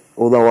it,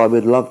 although I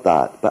would love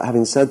that, but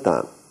having said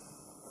that,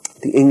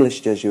 the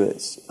English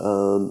Jesuits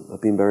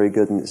have been very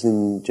good, and it's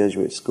in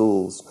Jesuit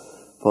schools.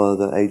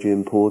 Father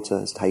Adrian Porter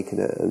has taken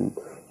it and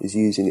is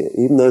using it,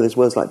 even though there's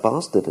words like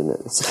bastard in it.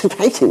 It's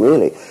amazing,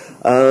 really,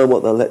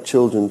 what they'll let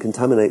children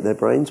contaminate their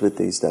brains with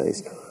these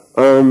days.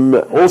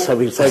 Also,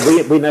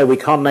 we know we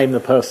can't name the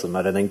person,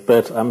 I don't think,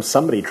 but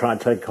somebody tried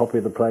to take a copy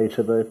of the play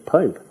to the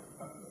Pope.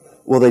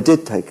 Well, they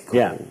did take a copy.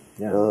 Yeah.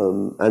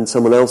 And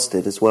someone else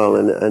did as well,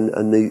 and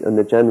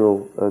the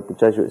general, the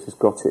Jesuits has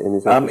got it in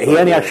his. He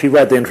only actually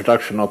read the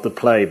introduction of the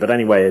play, but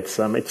anyway, it's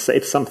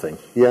something.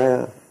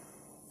 Yeah.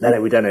 No,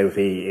 we don't know if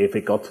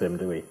it got to him,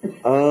 do we?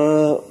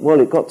 Well,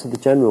 it got to the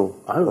general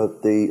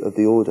of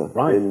the order,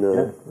 right?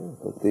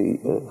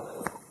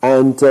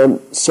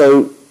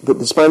 But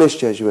the Spanish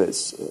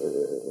Jesuits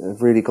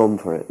have really gone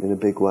for it in a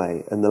big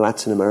way, and the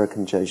Latin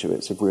American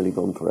Jesuits have really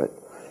gone for it,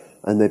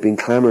 and they've been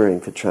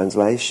clamouring for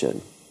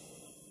translation.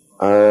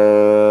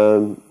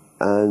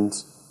 And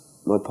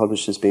my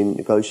publisher's been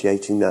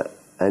negotiating that,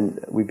 and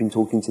we've been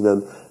talking to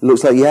them. It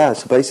looks like,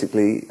 so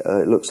basically,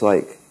 it looks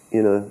like,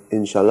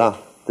 inshallah,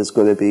 there's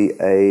going to be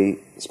a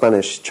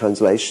Spanish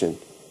translation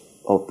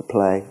of the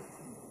play.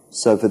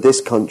 So for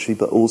this country,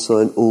 but also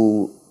in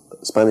all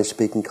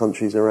Spanish-speaking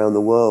countries around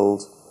the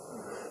world.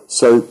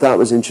 So that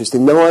was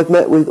interesting. Now, I've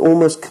met with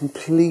almost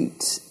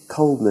complete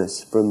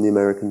coldness from the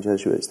American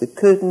Jesuits. They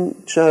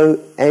couldn't show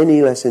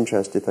any less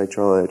interest if they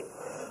tried.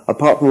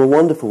 Apart from a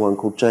wonderful one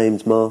called Jim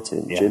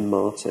Martin,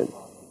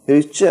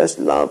 who's just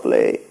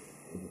lovely.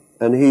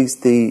 And he's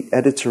the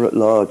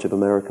editor-at-large of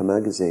America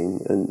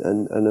Magazine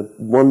and a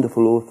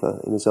wonderful author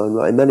in his own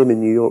right. I met him in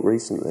New York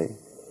recently.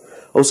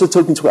 Also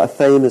talking to a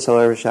famous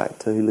Irish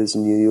actor who lives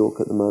in New York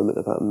at the moment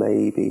about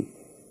maybe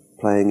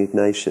playing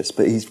Ignatius,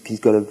 but he's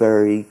got a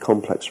very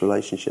complex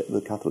relationship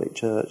with the Catholic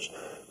Church,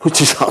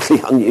 which is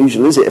hardly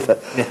unusual, is it, for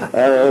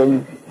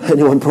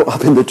anyone brought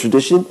up in the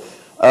tradition?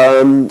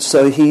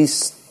 So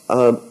he's...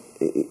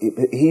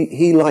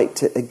 he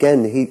liked it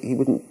again. He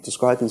wouldn't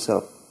describe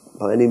himself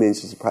by any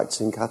means as a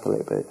practicing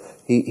Catholic, but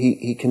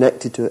he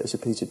connected to it as a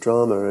piece of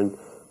drama, and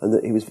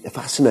that he was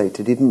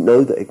fascinated. He didn't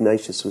know that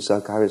Ignatius was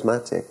so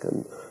charismatic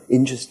and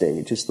interesting.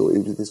 He just thought he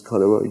was this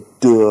kind of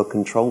dour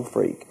control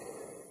freak,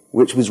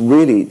 which was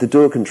really, the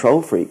dour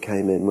control freak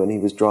came in when he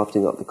was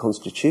drafting up the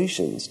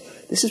constitutions.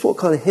 This is what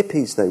kind of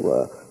hippies they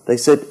were. They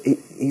said,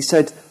 he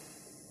said,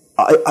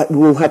 I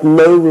will have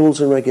no rules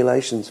and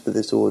regulations for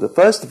this order.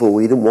 First of all,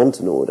 he didn't want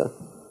an order.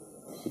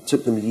 It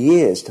took them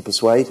years to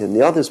persuade him.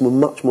 The others were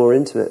much more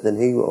into it than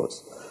he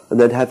was. And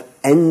they'd have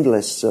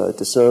endless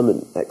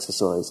discernment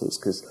exercises,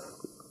 because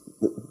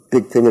the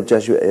big thing of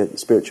Jesuit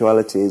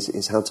spirituality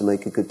is how to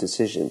make a good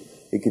decision.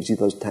 It gives you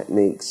those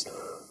techniques.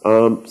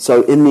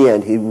 So in the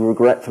end, he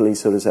regretfully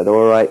sort of said,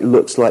 all right,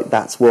 looks like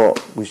that's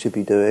what we should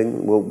be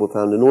doing. We'll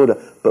found an order.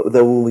 But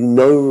there will be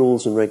no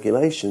rules and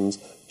regulations,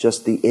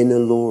 just the inner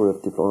law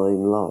of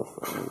divine love.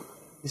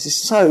 This is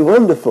so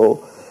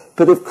wonderful.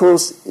 But of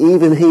course,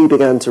 even he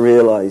began to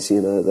realize,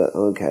 that,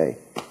 okay,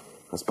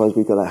 I suppose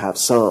we've got to have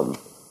some,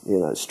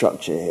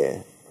 structure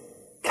here.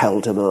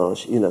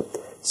 Celtamage,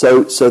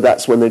 So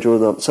that's when they draw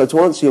them up. So to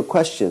answer your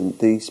question,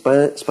 the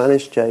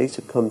Spanish Jays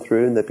have come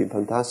through and they've been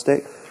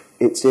fantastic.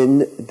 It's in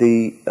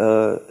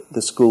the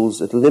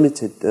schools at a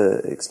limited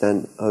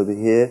extent over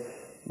here.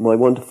 My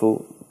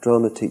wonderful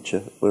drama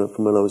teacher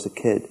from when I was a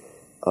kid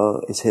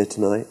is here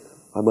tonight.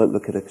 I won't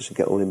look at her because she'll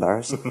get all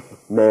embarrassed.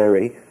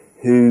 Mary,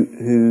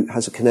 who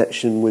has a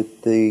connection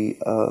with the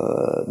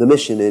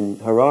mission in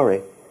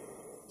Harare.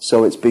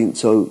 So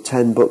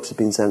 10 books have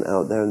been sent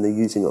out there, and they're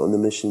using it on the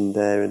mission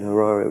there in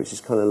Harare, which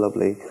is kind of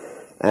lovely.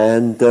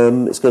 And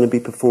it's going to be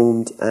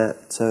performed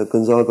at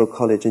Gonzaga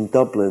College in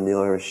Dublin, the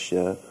Irish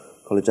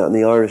college, and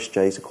the Irish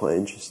Jays are quite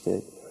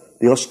interested.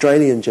 The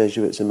Australian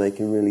Jesuits are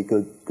making really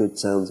good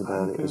sounds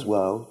about it as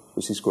well,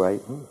 which is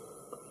great.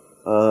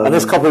 And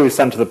this copy we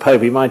sent to the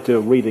Pope, he might do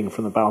a reading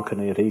from the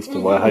balcony at Easter,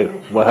 we're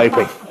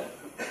hoping.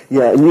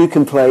 Yeah, and you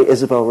can play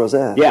Isabel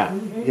Rosaire. Yeah.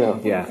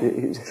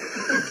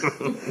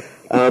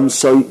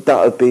 So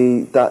that would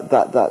be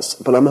that's.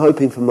 But I'm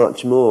hoping for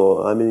much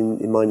more. I mean,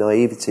 in my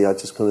naivety, I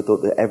just kind of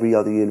thought that every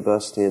other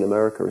university in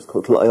America is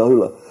called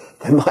Loyola.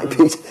 There might be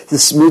the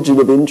smidgen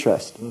of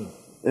interest.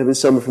 There was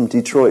someone from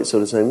Detroit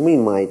sort of saying, "We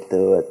might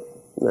do it.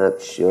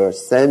 Not sure.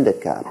 Send a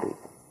copy.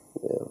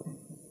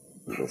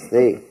 We'll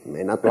see. You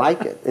may not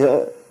like it."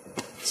 Yeah.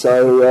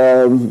 So,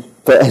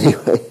 but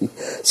anyway,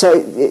 so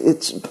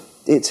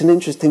it's an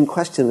interesting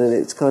question, and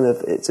it's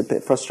a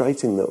bit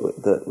frustrating that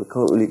we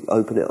can't really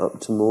open it up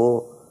to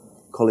more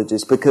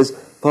colleges, because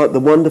the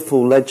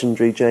wonderful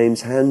legendary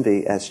James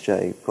Hanby,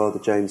 SJ, Father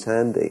James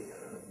Hanby,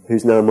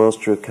 who's now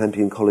Master of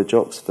Campion College,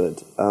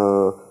 Oxford,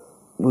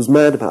 was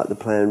mad about the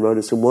play and wrote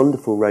us a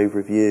wonderful rave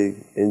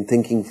review in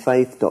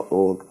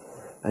thinkingfaith.org,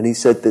 and he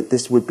said that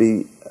this would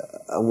be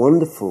a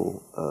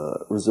wonderful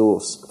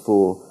resource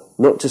for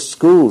not just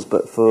schools,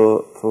 but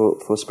for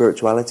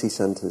spirituality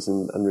centres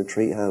and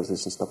retreat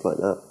houses and stuff like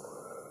that.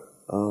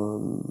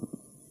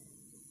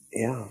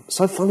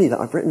 So funny that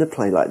I've written a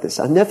play like this.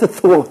 I never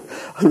thought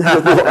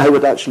I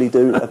would actually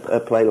do a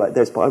play like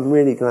this, but I'm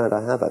really glad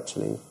I have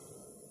actually.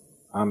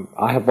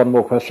 I have one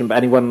more question, but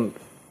anyone,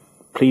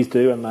 please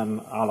do, and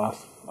then I'll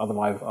ask.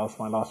 Otherwise, ask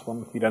my last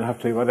one. You don't have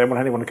to. I don't want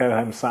anyone to go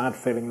home sad,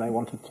 feeling they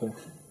wanted to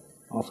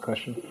ask a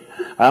question.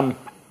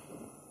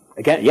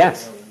 Again,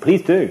 yes,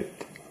 please do.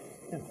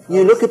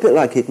 You look a bit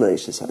like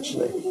Ignatius,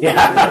 actually.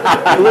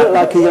 Yeah. You look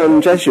like a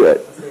young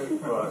Jesuit.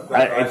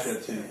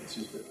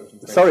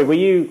 Sorry, were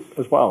you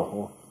as well?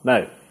 Or,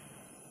 no.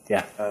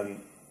 Yeah.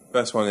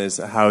 First one is,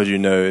 how would you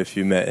know if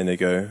you met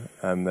INIGO,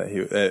 that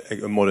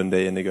he, a modern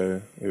day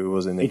INIGO, who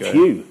was INIGO? It's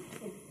you.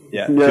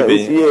 Yeah, No,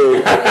 it's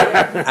you.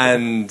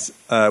 And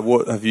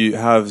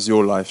how has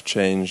your life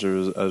changed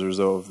as a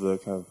result of the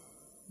kind of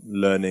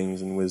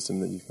learnings and wisdom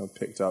that you've kind of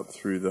picked up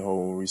through the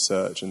whole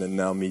research, and then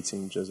now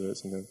meeting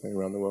Jesuits and going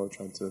around the world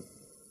trying to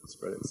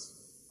spread it?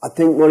 I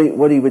think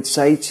what he would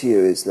say to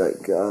you is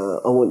like,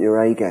 I want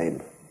your A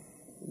game.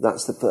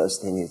 That's the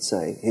first thing he'd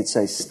say. He'd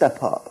say,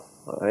 step up.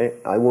 All right?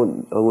 I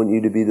want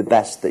you to be the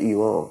best that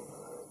you are.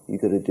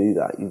 You've got to do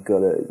that. You've got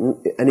to.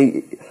 And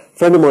a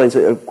friend of mine's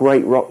a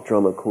great rock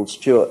drummer called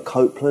Stewart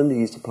Copeland. He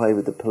used to play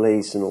with the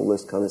Police and all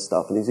this kind of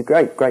stuff. And he's a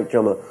great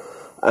drummer.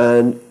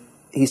 And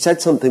he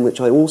said something which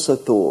I also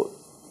thought.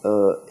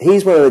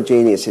 He's one of the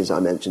geniuses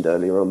I mentioned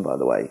earlier on, by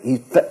the way.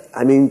 He's,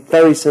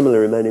 very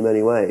similar in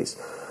many ways.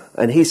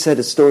 And he said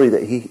a story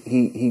that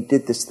he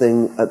did this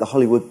thing at the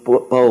Hollywood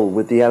Bowl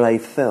with the LA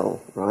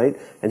Phil, right?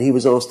 And he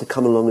was asked to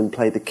come along and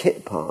play the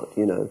kit part,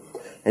 you know.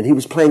 And he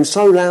was playing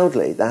so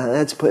loudly that I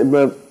had to put him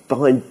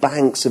behind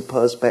banks of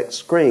Perspex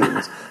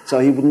screens so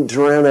he wouldn't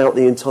drown out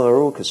the entire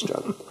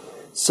orchestra.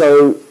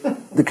 So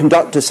the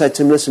conductor said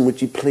to him, listen,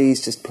 would you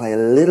please just play a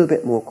little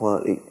bit more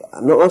quietly?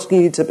 I'm not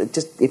asking you to, but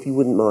just if you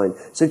wouldn't mind.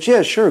 So,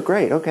 yeah, sure,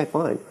 great, okay,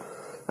 fine.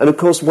 And, of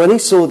course, when he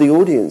saw the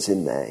audience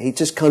in there, he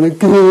just kind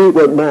of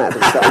went mad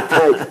and started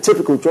playing,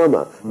 typical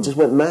drummer, just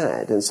went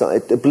mad and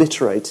started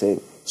obliterating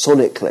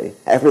sonically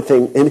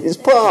everything in his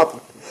path.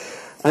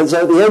 And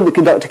so at the end, the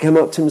conductor came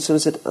up to him and sort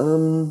of said,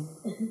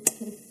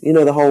 you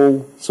know, the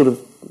whole sort of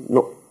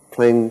not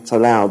playing so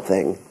loud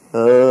thing.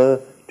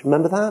 Do you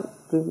remember that?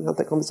 Did we have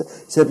that conversation?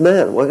 He said,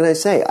 man, what can I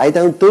say? I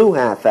don't do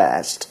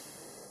half-assed.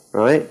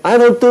 Right? I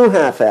don't do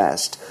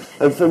half-assed.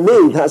 And for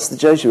me, that's the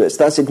Jesuits.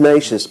 That's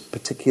Ignatius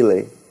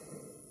particularly.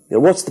 You know,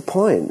 what's the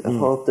point of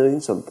half doing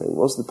something?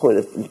 What's the point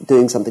of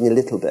doing something a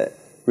little bit?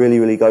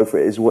 Really go for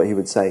it is what he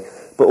would say.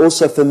 But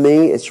also for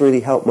me, it's really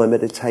helped my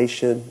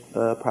meditation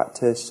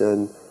practice,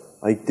 and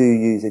I do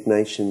use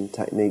Ignatian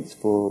techniques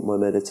for my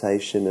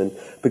meditation, and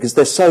because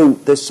they're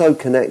so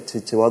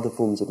connected to other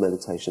forms of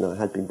meditation I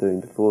had been doing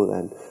before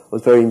then. I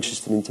was very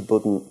interested in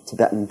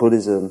Tibetan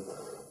Buddhism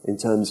in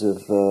terms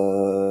of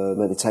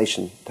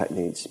meditation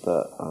techniques,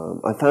 but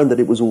I found that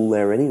it was all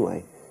there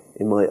anyway,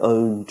 in my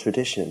own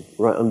tradition,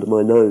 right under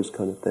my nose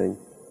kind of thing.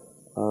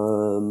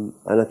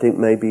 And I think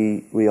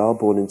maybe we are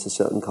born into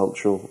certain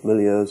cultural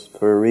milieus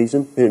for a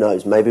reason. Who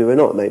knows? Maybe we're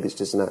not. Maybe it's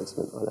just an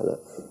accident. I don't know.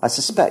 I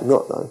suspect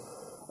not, though.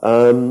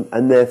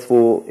 And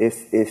therefore,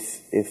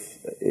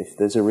 if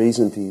there's a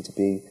reason for you to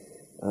be,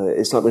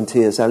 it's like when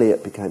T.S.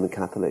 Eliot became a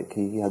Catholic.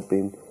 He had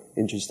been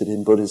interested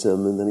in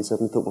Buddhism, and then he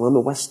suddenly thought, well, I'm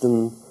a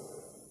Western.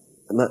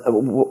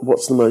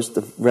 What's the most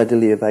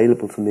readily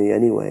available for me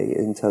anyway,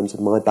 in terms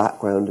of my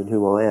background and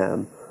who I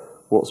am?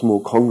 What's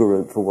more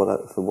congruent for what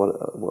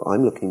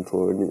I'm looking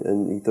for?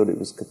 And he thought it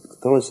was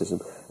Catholicism,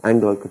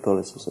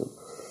 Anglo-Catholicism.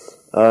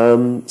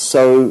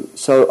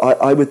 So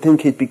I would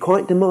think he'd be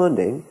quite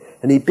demanding,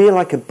 and he'd be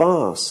like a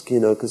Basque, you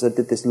know, because I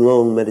did this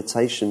long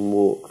meditation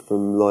walk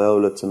from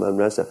Loyola to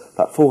Manresa,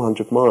 about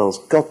 400 miles.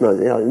 God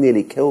knows, it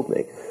nearly killed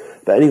me.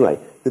 But anyway,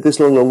 did this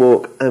long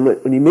walk, and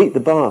when you meet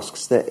the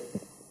Basques,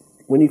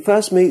 when you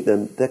first meet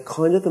them, they're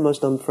kind of the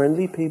most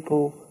unfriendly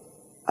people.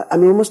 I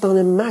mean, almost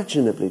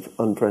unimaginably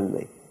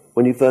unfriendly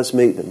when you first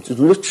meet them, just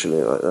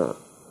literally like that.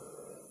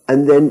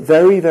 And then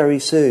very, very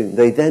soon,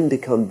 they then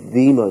become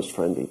the most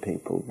friendly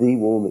people, the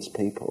warmest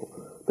people,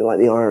 a bit like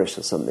the Irish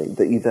or something,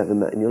 that you've ever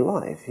met in your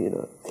life, you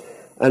know.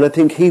 And I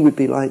think he would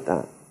be like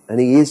that, and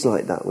he is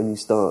like that when you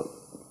start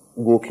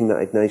walking that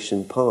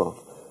Ignatian path,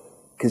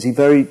 because he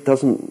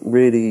doesn't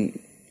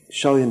really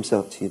show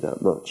himself to you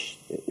that much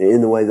in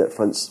the way that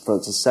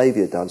Francis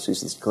Xavier does, who's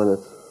this kind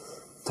of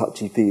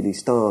touchy-feely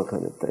star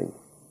kind of thing.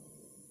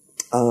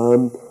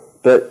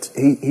 But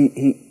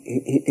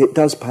it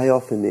does pay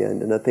off in the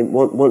end, and I think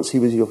once he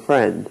was your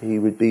friend, he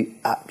would be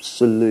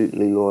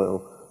absolutely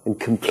loyal and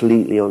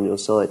completely on your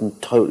side and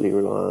totally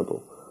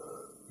reliable.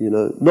 You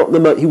know,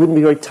 he wouldn't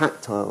be very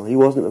tactile. He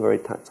wasn't a very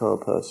tactile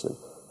person,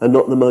 and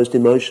not the most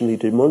emotionally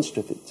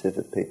demonstrative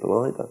of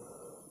people either.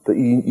 But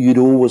you'd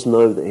always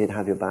know that he'd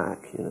have your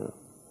back, you know,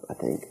 I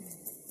think.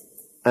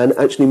 And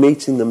actually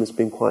meeting them has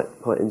been quite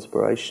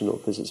inspirational,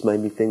 because it's made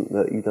me think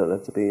that you don't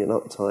have to be an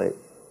uptight,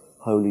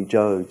 holy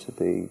Joe to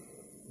be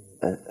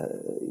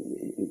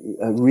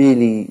a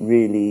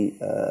really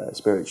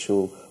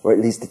spiritual, or at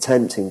least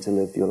attempting to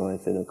live your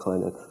life in a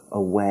kind of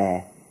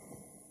aware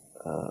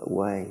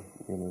way,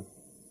 you know.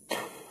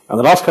 And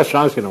the last question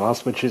I was going to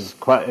ask, which is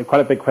quite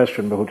a big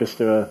question, but we'll just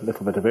do a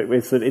little bit of it,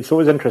 is that it's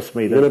always interested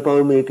me that... You're going to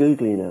bowl me a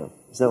googly now?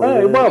 Is that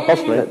what well,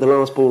 possibly. The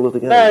last ball of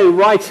the game? No,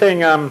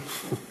 writing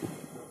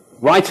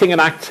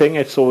and acting,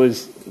 it's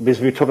always...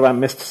 Because we talk about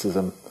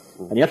mysticism,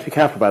 and you have to be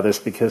careful about this,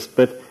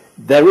 but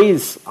there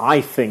is,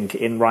 I think,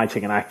 in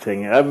writing and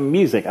acting,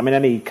 music, I mean,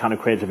 any kind of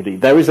creativity,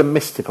 there is a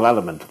mystical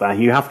element that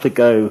you have to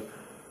go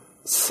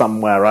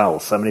somewhere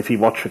else. I mean, if you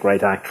watch a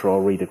great actor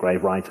or read a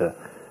great writer,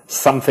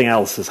 something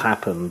else has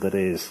happened that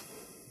is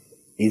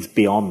is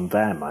beyond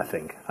them, I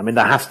think. I mean,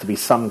 there has to be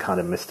some kind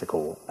of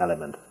mystical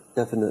element.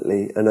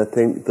 Definitely, and I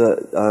think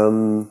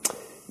that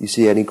you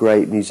see any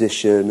great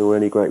musician or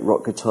any great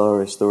rock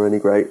guitarist or any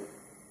great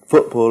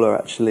footballer,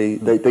 actually,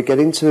 they get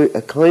into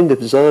a kind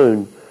of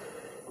zone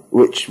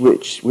which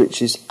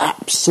is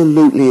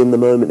absolutely in the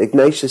moment.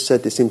 Ignatius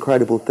said this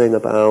incredible thing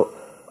about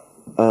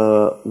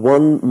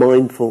one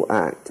mindful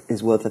act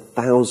is worth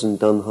 1,000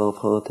 done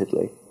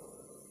half-heartedly.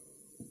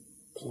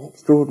 It's an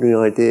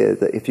extraordinary idea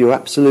that if you're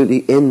absolutely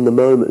in the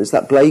moment, it's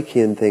that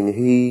Blakean thing,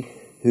 he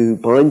who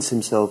binds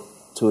himself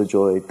to a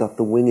joy doth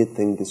the winged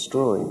thing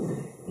destroy.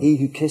 He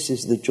who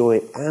kisses the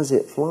joy as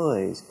it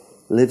flies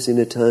lives in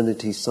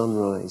eternity's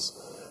sunrise.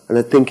 And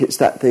I think it's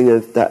that thing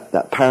of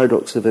that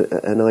paradox of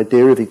an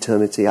idea of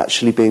eternity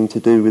actually being to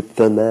do with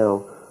the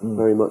now,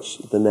 very much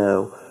the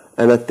now.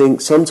 And I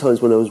think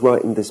sometimes when I was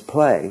writing this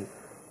play,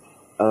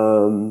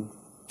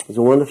 there's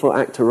a wonderful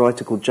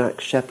actor-writer called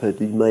Jack Shepherd,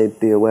 you may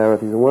be aware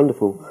of, he's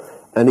wonderful.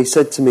 And he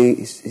said to me,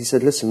 he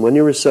said, listen, when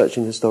you're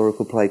researching a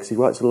historical play, because he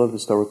writes a lot of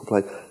historical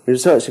plays, when you're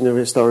researching a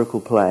historical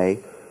play,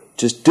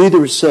 just do the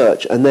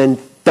research and then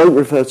don't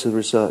refer to the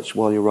research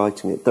while you're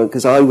writing it.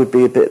 Because I would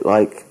be a bit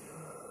like,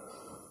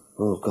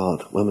 oh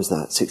God, when was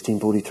that?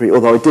 1643.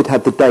 Although I did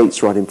have the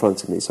dates right in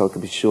front of me, so I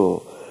could be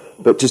sure.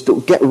 But just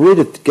get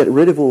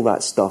rid of all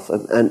that stuff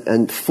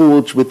and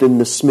forge within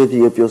the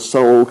smithy of your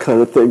soul,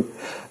 kind of thing.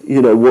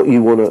 You know what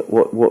you want to,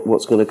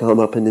 what's going to come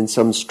up, and in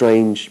some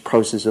strange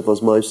process of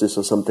osmosis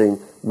or something,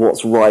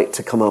 what's right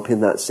to come up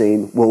in that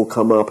scene will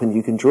come up, and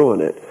you can draw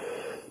on it.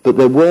 But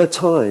there were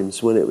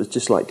times when it was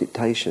just like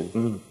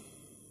dictation.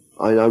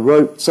 I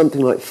wrote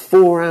something like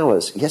 4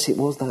 hours. Yes, it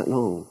was that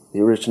long,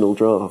 the original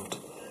draft.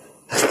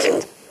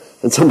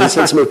 And somebody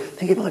said to me, I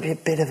think it might be a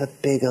bit of a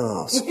big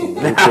ask.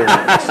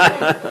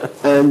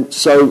 And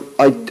so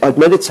I'd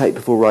meditate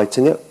before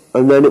writing it,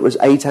 and then it was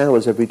 8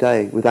 hours every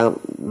day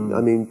without,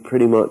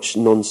 pretty much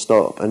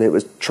non-stop. And it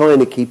was trying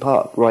to keep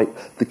up, right?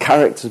 The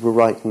characters were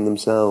writing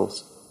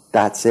themselves.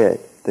 That's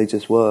it. They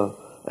just were.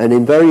 And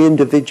in very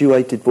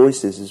individuated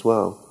voices as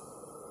well,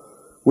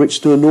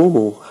 which to a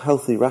normal,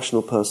 healthy,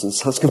 rational person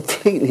sounds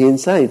completely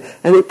insane.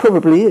 And it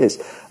probably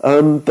is.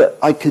 But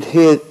I could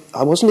hear,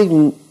 I wasn't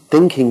even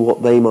thinking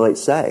what they might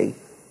say.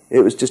 It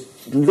was just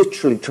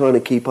literally trying to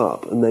keep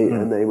up, and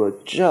they were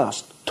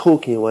just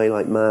talking away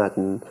like mad.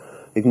 And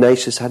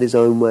Ignatius had his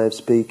own way of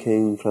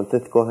speaking,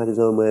 Francisco had his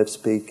own way of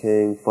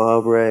speaking,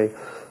 Fabre,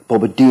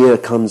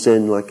 Bobadilla comes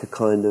in like a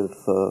kind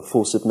of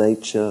force of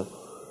nature.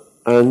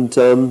 And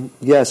so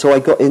I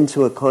got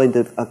into a kind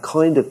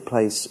of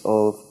place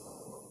of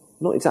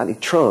not exactly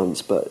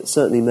trance, but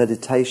certainly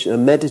meditation, a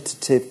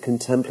meditative,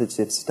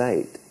 contemplative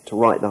state to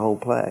write the whole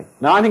play.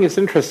 No, I think it's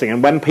interesting,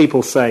 and when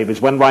people say,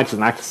 because when writers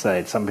and actors say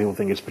it, some people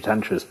think it's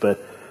pretentious, but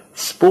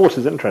sport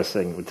is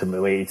interesting to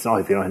me. It's not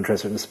if you're not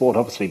interested in sport,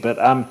 obviously, but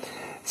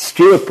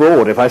Stewart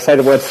Broad, if I say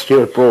the word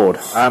Stewart Broad,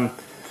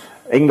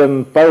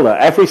 England bowler,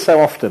 every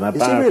so often about...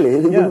 Is he really?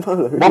 England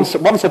bowler?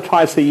 Once or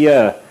twice a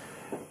year,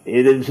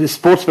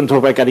 sportsmen talk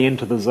about getting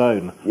into the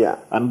zone. Yeah.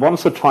 And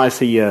once or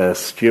twice a year,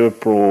 Stewart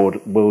Broad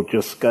will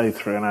just go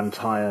through an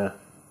entire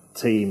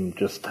team,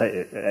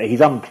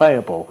 he's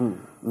unplayable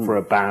for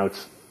about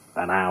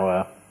an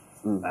hour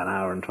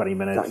and 20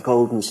 minutes. That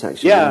golden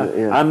section. Yeah,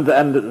 yeah.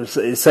 And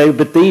so,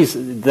 but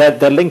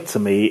they're linked to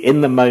me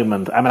in the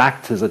moment. I mean,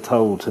 actors are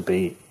told to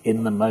be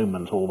in the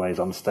moment, always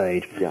on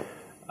stage. Yeah.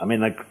 I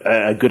mean,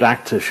 a good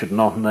actor should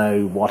not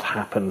know what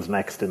happens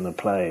next in the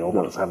play or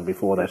what has happened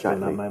before they're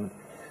in that moment.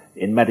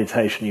 In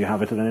meditation, you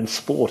have it, and in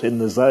sport, in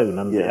the zone,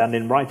 and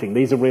in writing.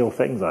 These are real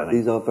things, I think.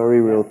 These are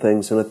very real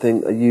things, and I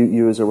think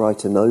you as a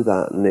writer know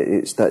that, and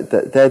it's that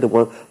they're the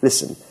one.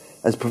 Listen,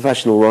 as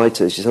professional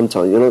writers,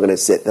 sometimes you're not going to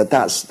sit there.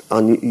 That's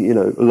a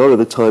lot of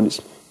the time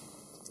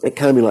it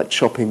can be like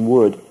chopping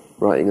wood,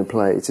 writing a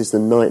play. It's just a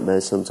nightmare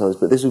sometimes.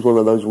 But this was one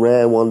of those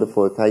rare,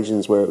 wonderful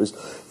occasions where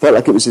felt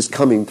like it was just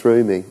coming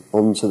through me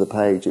onto the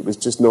page. It was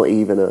just not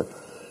even a.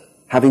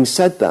 Having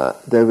said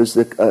that, there was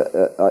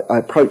I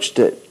approached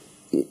it,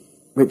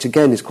 which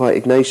again is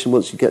quite Ignatian.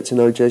 Once you get to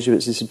know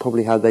Jesuits, this is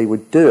probably how they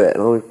would do it,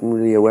 and I wasn't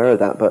really aware of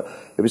that, but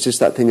it was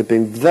just that thing of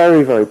being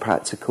very, very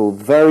practical,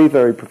 very,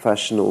 very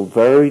professional,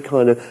 very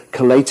kind of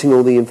collating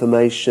all the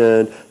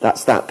information.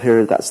 That's that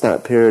period,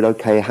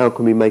 okay, how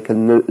can we make a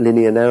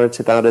linear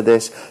narrative out of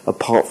this,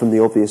 apart from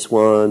the obvious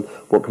one?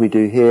 What can we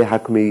do here? How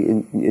can we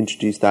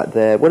introduce that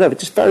there? Whatever,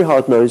 just very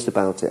hard-nosed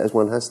about it, as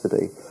one has to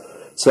be.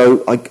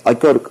 So I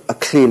got a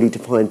clearly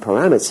defined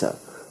parameter.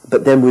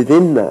 But then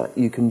within that,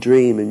 you can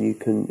dream, and you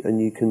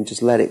can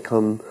just let it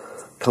come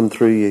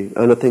through you.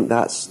 And I think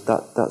that's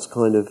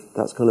kind of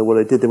what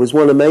I did. There was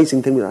one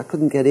amazing thing that I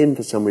couldn't get in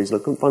for some reason. I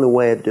couldn't find a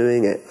way of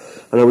doing it,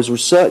 and I was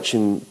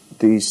researching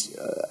these,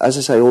 as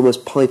I say,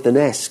 almost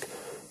Python-esque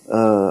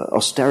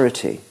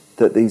austerity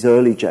that these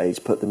early J's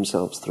put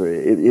themselves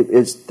through.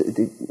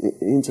 The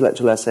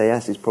intellectual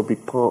SAS is probably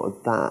part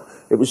of that.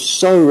 It was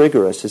so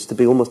rigorous as to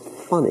be almost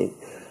funny.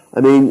 I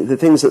mean, the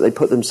things that they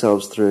put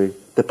themselves through,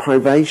 the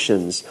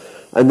privations,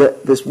 and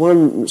there's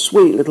one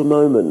sweet little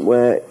moment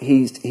where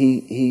he's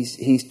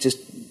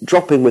just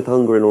dropping with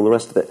hunger and all the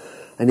rest of it,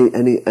 And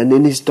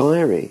in his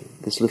diary,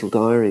 this little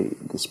diary,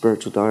 the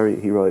spiritual diary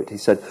he wrote, he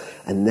said,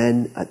 and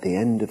then at the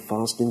end of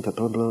fasting for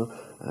blah, blah,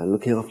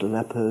 looking after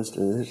lepers,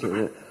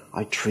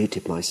 I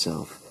treated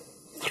myself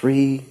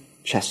 3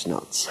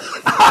 chestnuts,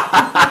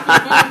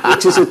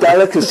 which is a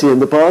delicacy in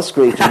the Basque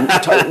region,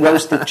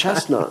 roasted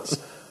chestnuts.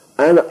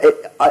 And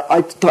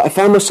I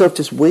found myself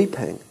just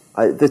weeping.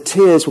 The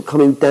tears were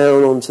coming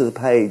down onto the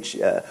page.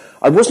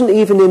 I wasn't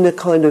even in a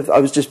kind of, I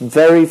was just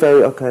very,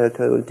 very, okay,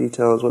 what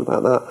details, what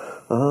about that?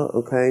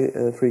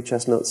 Okay, 3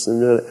 chestnuts.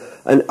 And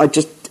I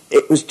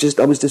was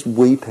just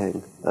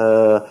weeping,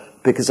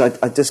 because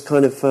I just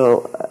kind of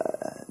felt,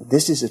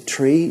 this is a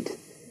treat,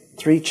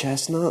 3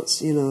 chestnuts,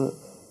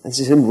 this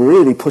is him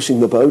really pushing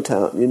the boat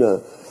out,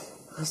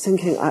 I was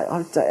thinking,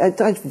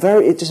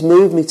 it just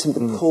moved me to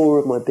the core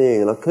of my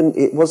being, and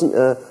it wasn't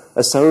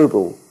a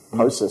cerebral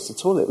process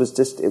at all. It was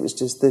just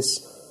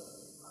this.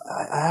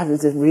 I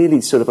hadn't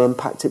really sort of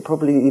unpacked it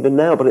probably even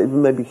now, but it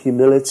maybe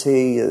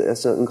humility, a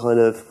certain kind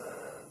of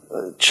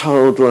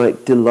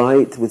childlike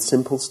delight with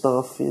simple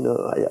stuff. I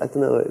don't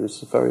know. It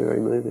was very, very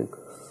moving.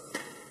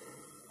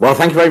 Well,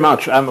 thank you very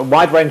much. A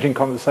wide-ranging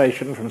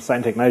conversation from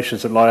St.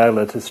 Ignatius of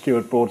Loyola to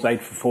Stewart Board's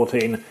 8 for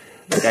 14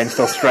 against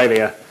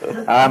Australia,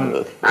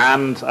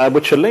 and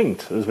which are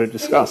linked, as we've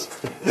discussed.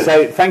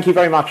 So thank you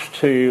very much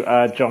to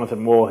Jonathan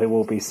Moore, who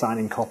will be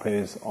signing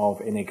copies of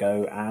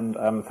INIGO,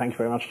 and thank you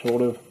very much to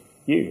all of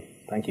you.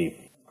 Thank you.